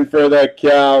Monahan for the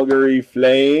Calgary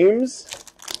Flames.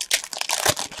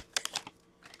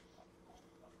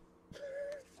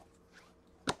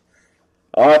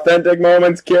 Authentic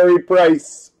moments, Carey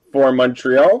Price for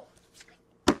Montreal.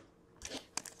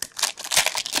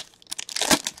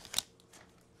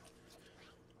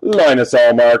 Linus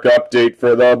Allmark update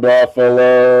for the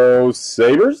Buffalo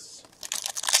Sabres.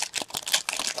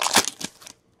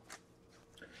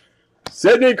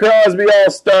 Sidney Crosby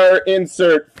All-Star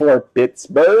insert for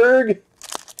Pittsburgh.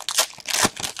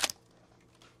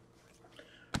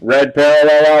 Red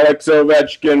parallel Alex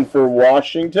Ovechkin for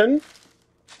Washington.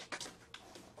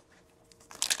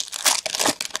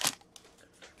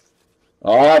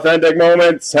 Authentic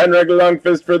moments, Henrik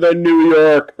Lundqvist for the New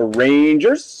York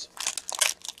Rangers.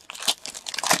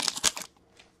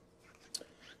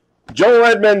 Joel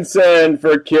Edmondson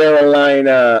for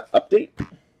Carolina update.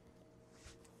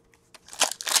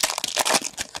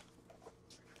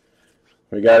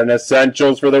 We got an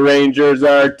Essentials for the Rangers,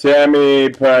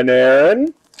 Artemi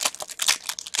Panarin.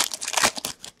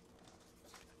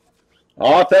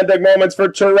 Authentic moments for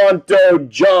Toronto,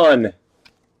 John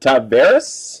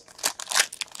Tavares.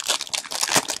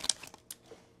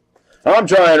 I'm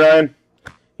trying, Ryan.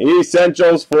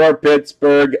 Essentials for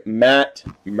Pittsburgh, Matt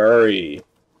Murray.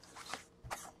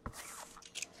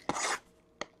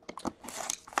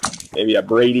 Maybe a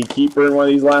Brady keeper in one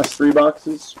of these last 3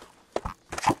 boxes.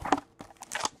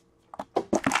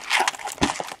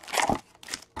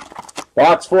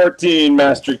 Box 14,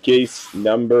 Master Case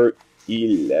number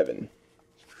 11.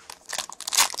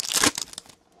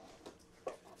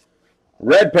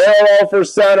 Red parallel for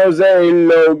San Jose,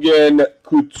 Logan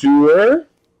Couture.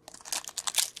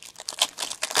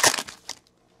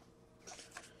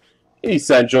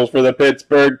 Essentials for the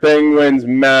Pittsburgh Penguins,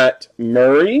 Matt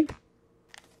Murray.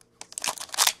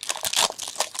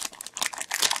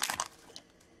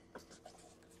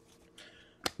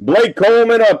 Blake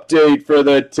Coleman update for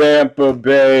the Tampa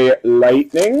Bay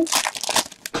Lightning.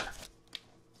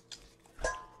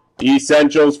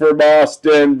 Essentials for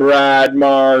Boston, Brad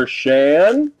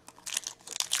Marchand.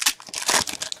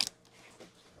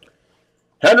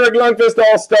 Henrik Lundqvist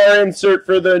All-Star insert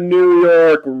for the New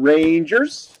York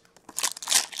Rangers.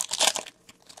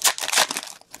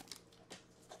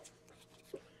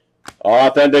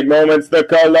 Authentic moments, the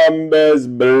Columbus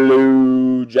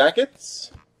Blue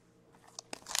Jackets.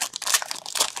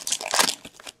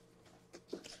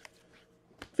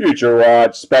 Future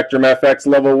Watch, Spectrum FX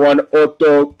Level 1,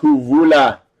 Otto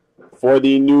Kuvula for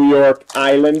the New York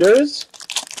Islanders.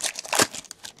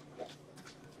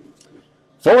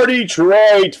 For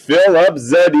Detroit, Philip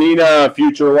Zadina,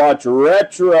 Future Watch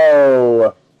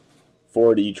Retro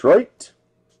for Detroit.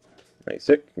 Nice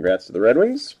hit. Congrats to the Red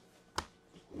Wings.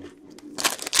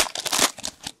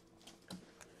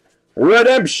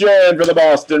 Redemption for the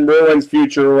Boston Bruins,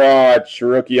 Future Watch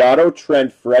Rookie Auto,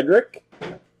 Trent Frederick.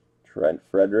 Trent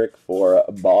Frederick for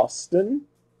Boston.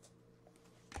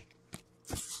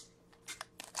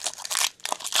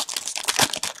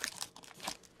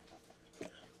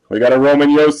 We got a Roman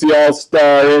Josi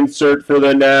All-Star insert for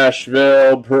the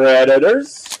Nashville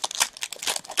Predators.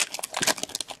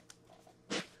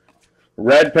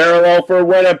 Red parallel for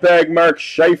Winnipeg, Mark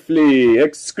Scheifele.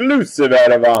 Exclusive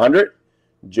out of 100.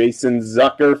 Jason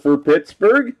Zucker for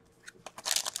Pittsburgh.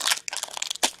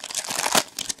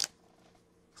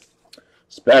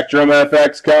 Spectrum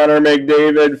FX Connor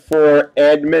McDavid for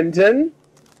Edmonton.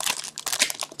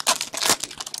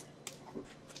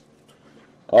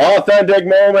 Authentic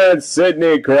Moments,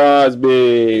 Sidney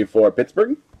Crosby for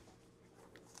Pittsburgh.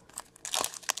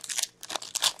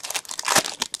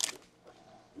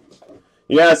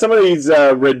 Yeah, some of these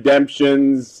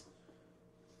redemptions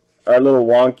are a little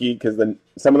wonky because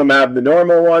some of them have the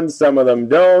normal ones, some of them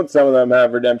don't. Some of them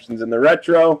have redemptions in the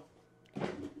retro.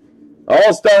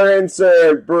 All-Star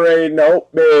insert, Braden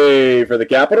Holtby for the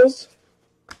Capitals.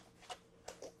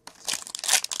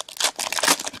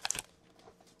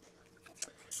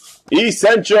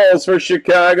 Essentials for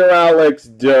Chicago, Alex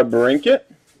DeBrincat.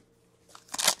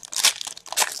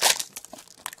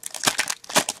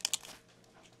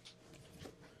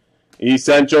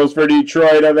 Essentials for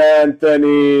Detroit of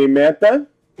Anthony Mantha.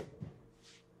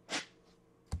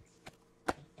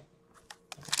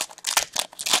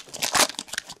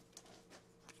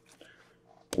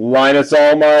 Linus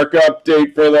Allmark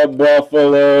update for the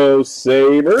Buffalo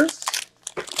Sabres.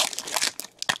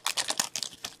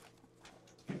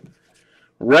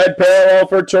 Red parallel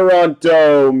for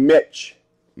Toronto, Mitch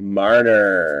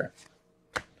Marner.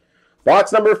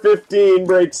 Box number 15,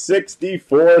 break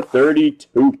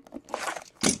 6432.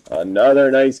 Another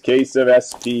nice case of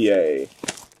SPA.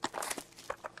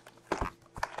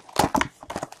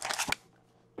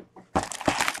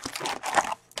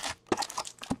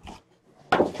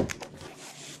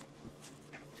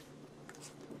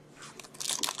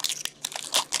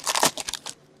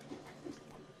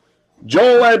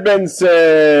 Joel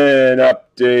Edmondson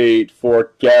update for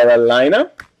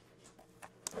Carolina.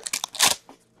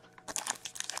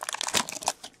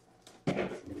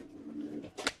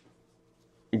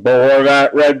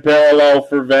 Bohorvat red parallel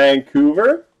for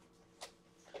Vancouver.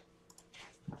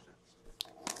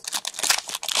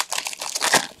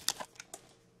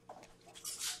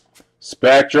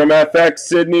 Spectrum FX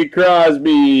Sidney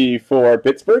Crosby for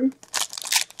Pittsburgh.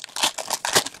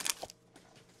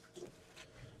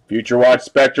 Future Watch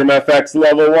Spectrum FX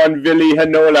Level 1 Ville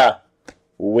Heinola,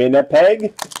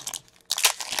 Winnipeg.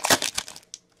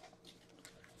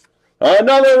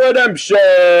 Another redemption,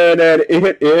 and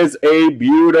it is a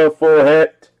beautiful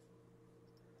hit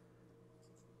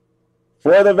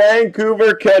for the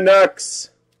Vancouver Canucks.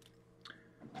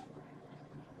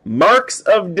 Marks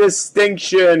of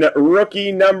Distinction,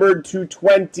 rookie numbered to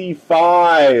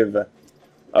 25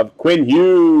 of Quinn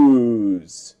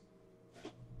Hughes.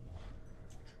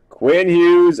 Quinn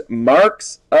Hughes,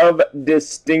 Marks of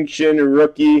Distinction,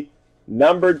 rookie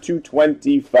numbered to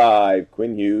 25.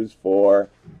 Quinn Hughes for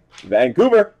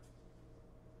Vancouver.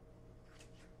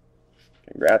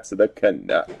 Congrats to the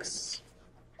Canucks.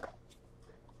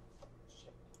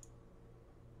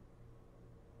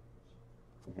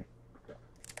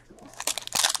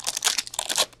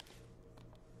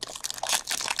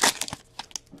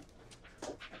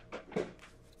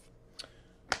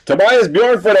 Tobias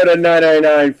Bjornfot at a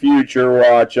 999 Future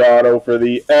Watch auto for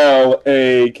the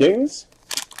LA Kings.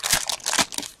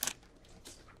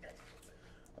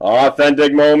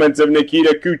 Authentic Moments of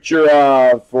Nikita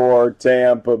Kucherov for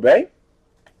Tampa Bay.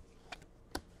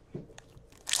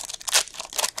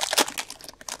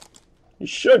 You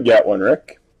should get one,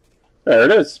 Rick. There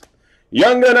it is.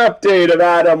 Young Gun update of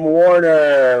Adam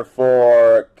Warner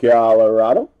for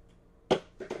Colorado.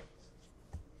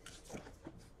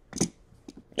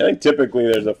 I think typically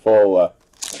there's a full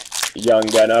Young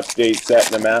Gun update set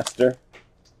in the Master.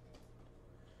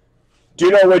 Do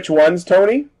you know which ones,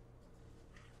 Tony?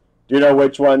 Do you know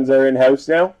which ones are in-house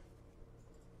now?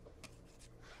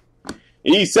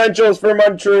 Essentials for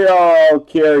Montreal,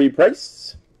 Carey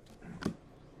Price.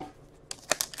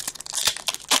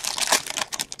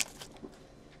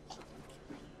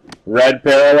 Red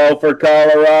parallel for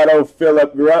Colorado,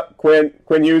 Philip Grupp.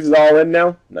 Quinn Hughes is all in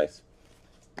now? Nice.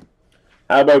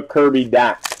 How about Kirby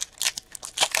Dack?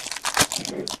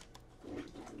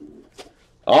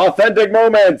 Authentic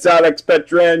Moments, Alex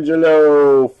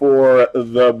Pietrangelo for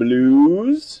the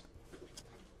Blues.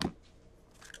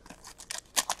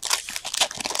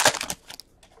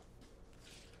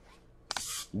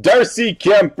 Darcy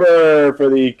Kemper for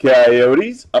the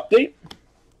Coyotes. Update.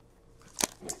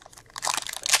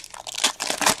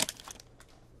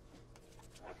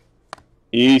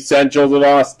 Essentials of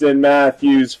Austin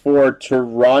Matthews for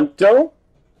Toronto.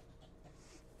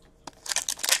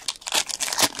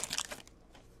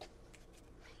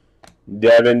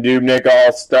 Devin Dubnyk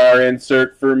All-Star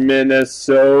insert for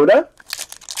Minnesota.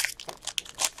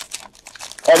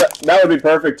 Oh, that would be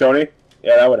perfect, Tony.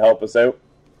 Yeah, that would help us out.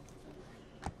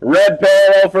 Red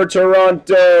parallel for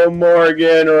Toronto,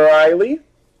 Morgan Riley.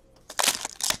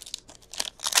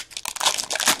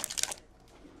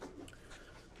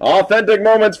 Authentic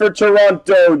Moments for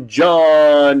Toronto,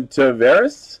 John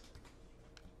Tavares.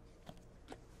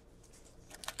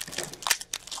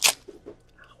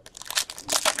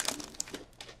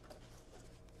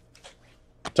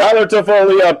 Tyler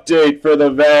Toffoli update for the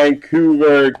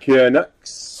Vancouver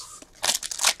Canucks.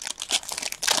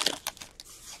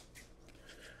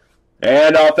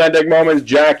 And Authentic Moments,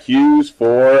 Jack Hughes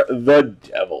for the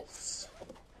Devils.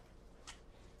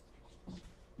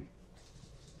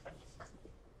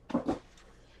 All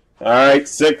right,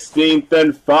 16th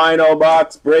and final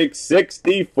box break,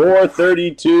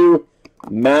 64-32,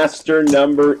 Master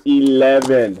number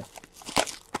 11.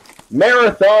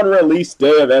 Marathon release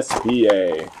day of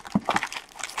SPA.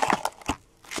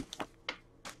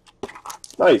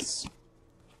 Nice.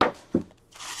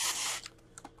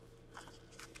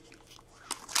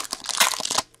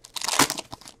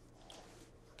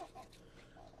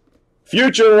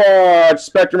 Future Watch,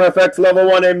 Spectrum FX Level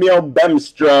 1, Emil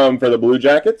Bemstrom for the Blue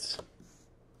Jackets.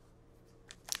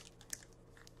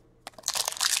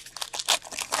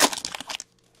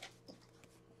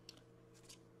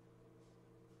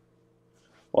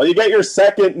 Well, you get your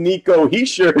second Nico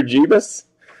Hischier, Jeebus.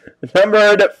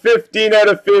 Numbered 15 out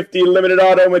of 50, limited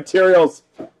auto materials.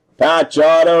 Patch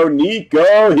auto,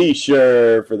 Nico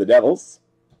Hischier for the Devils.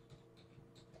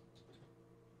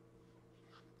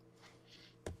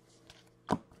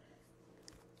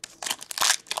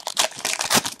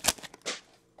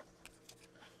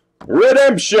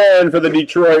 Redemption for the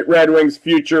Detroit Red Wings,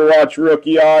 Future Watch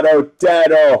rookie auto,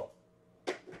 Taro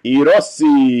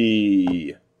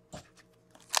Hirossi.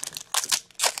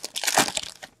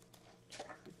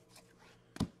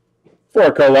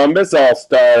 For Columbus,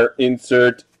 All-Star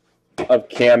insert of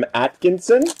Cam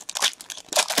Atkinson.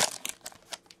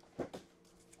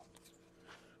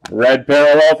 Red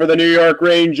parallel for the New York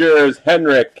Rangers,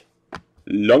 Henrik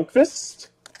Lundqvist.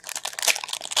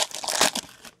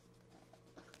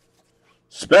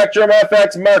 Spectrum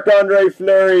FX, Marc-Andre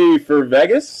Fleury for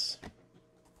Vegas.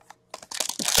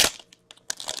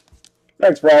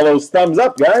 Thanks for all those thumbs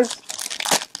up, guys.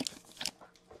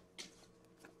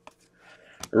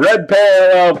 Red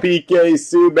parallel PK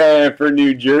Subban for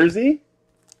New Jersey.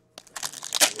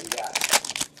 What do you got?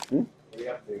 What are you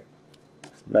up to?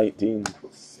 19.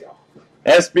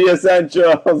 SB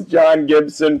Essentials, John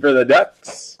Gibson for the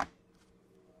Ducks.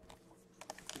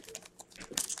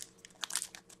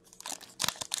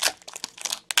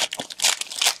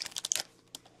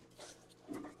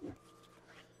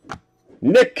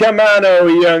 Nick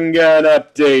Camano, Young Gun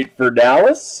update for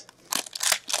Dallas.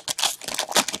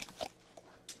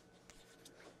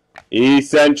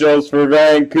 Essentials for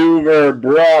Vancouver,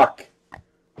 Brock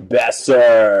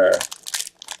Besser.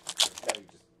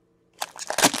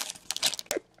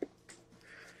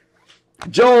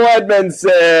 Joel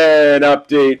Edmondson,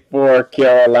 update for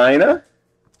Carolina.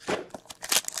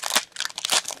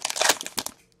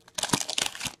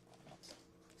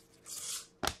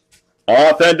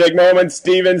 Authentic Moments,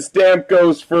 Steven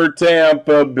Stamkos for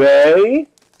Tampa Bay.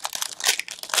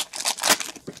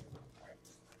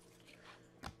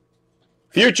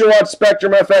 Future Watch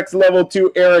Spectrum FX Level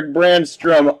 2, Eric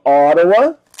Brandstrom,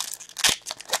 Ottawa.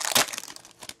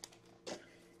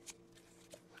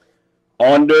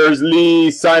 Anders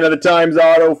Lee, Sign of the Times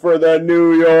auto for the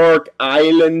New York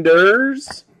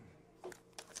Islanders.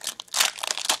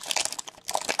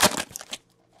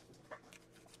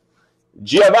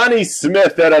 Giovanni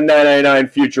Smith at a 999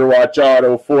 Future Watch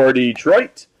auto for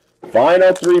Detroit.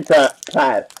 Final three packs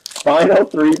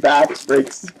break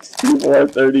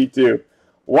 64-32.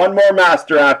 One more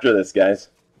master after this, guys.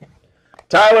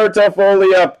 Tyler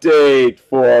Toffoli update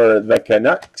for the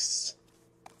Canucks.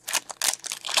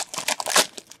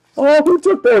 Oh, who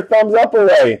took their thumbs up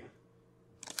away?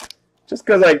 Just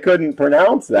because I couldn't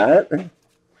pronounce that.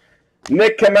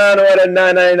 Nick Camano at a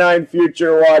 999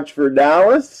 Future Watch for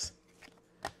Dallas.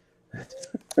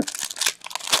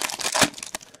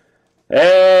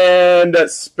 And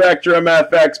Spectrum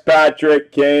FX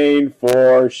Patrick Kane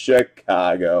for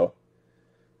Chicago.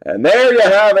 And there you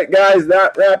have it, guys.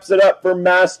 That wraps it up for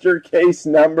Master Case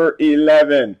number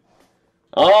 11.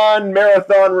 On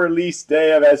Marathon release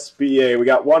day of SPA. We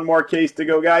got one more case to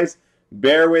go, guys.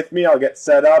 Bear with me. I'll get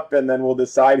set up, and then we'll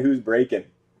decide who's breaking.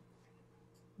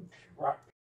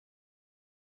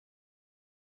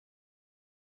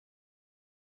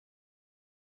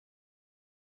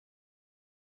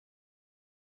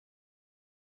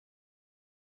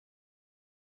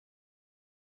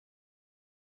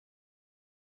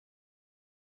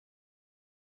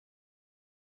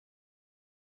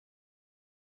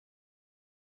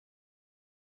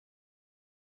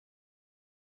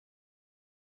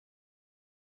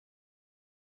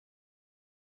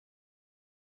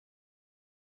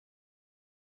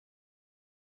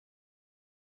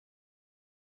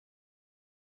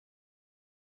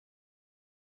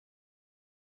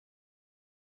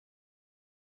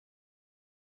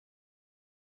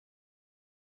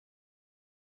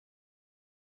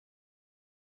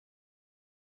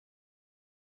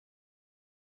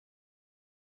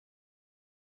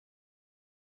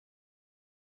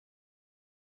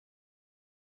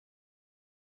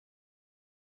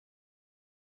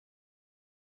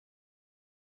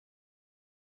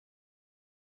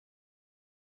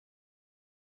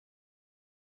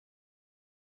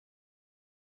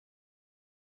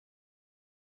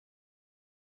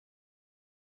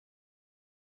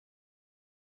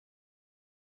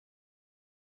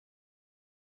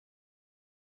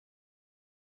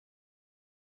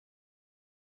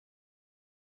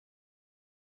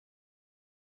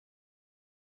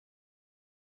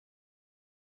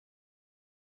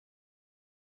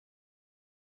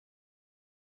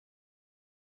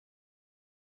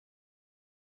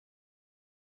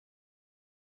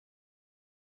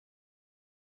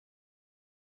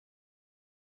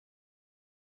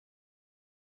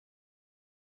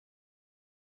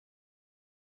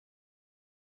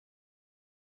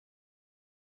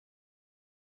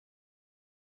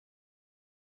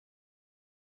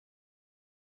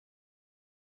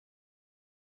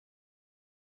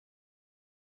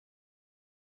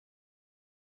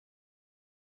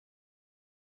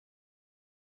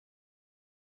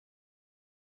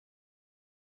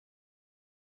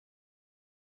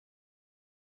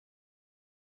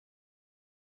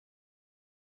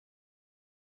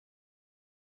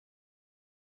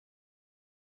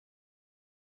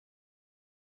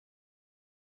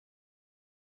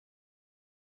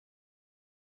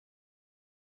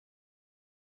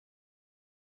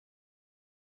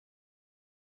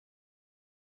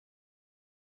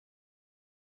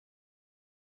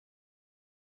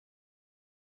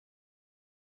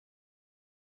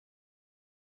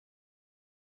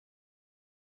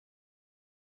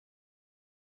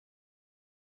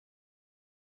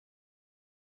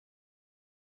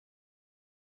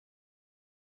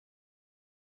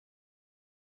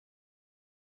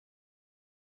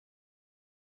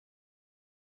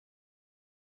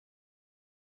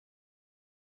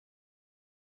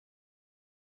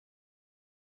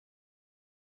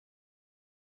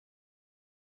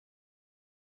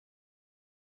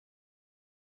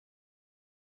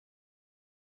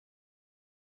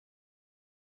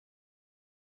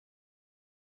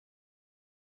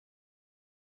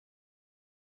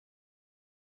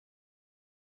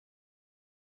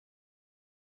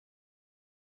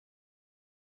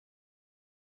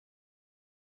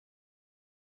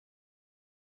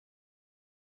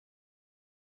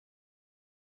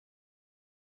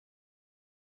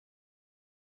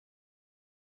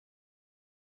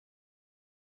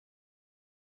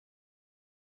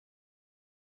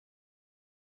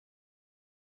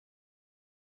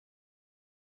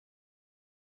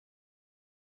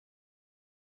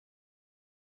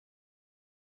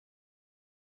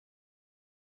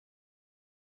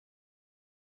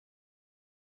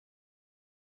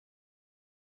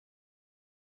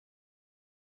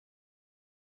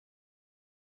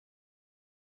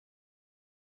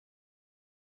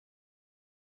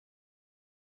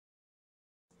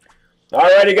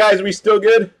 Alrighty, guys, we still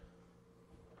good?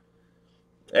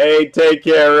 Hey, take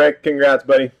care, Rick. Congrats,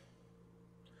 buddy.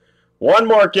 One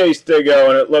more case to go,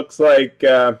 and it looks like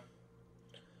I'm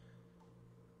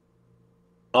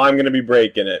going to be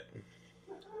breaking it.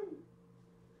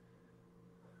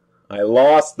 I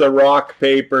lost the rock,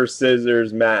 paper,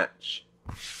 scissors match.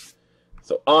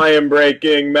 So I am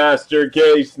breaking master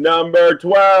case number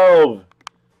 12.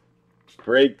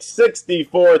 Break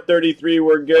 6433,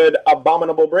 we're good.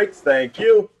 Abominable breaks, thank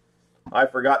you. I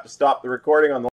forgot to stop the recording on the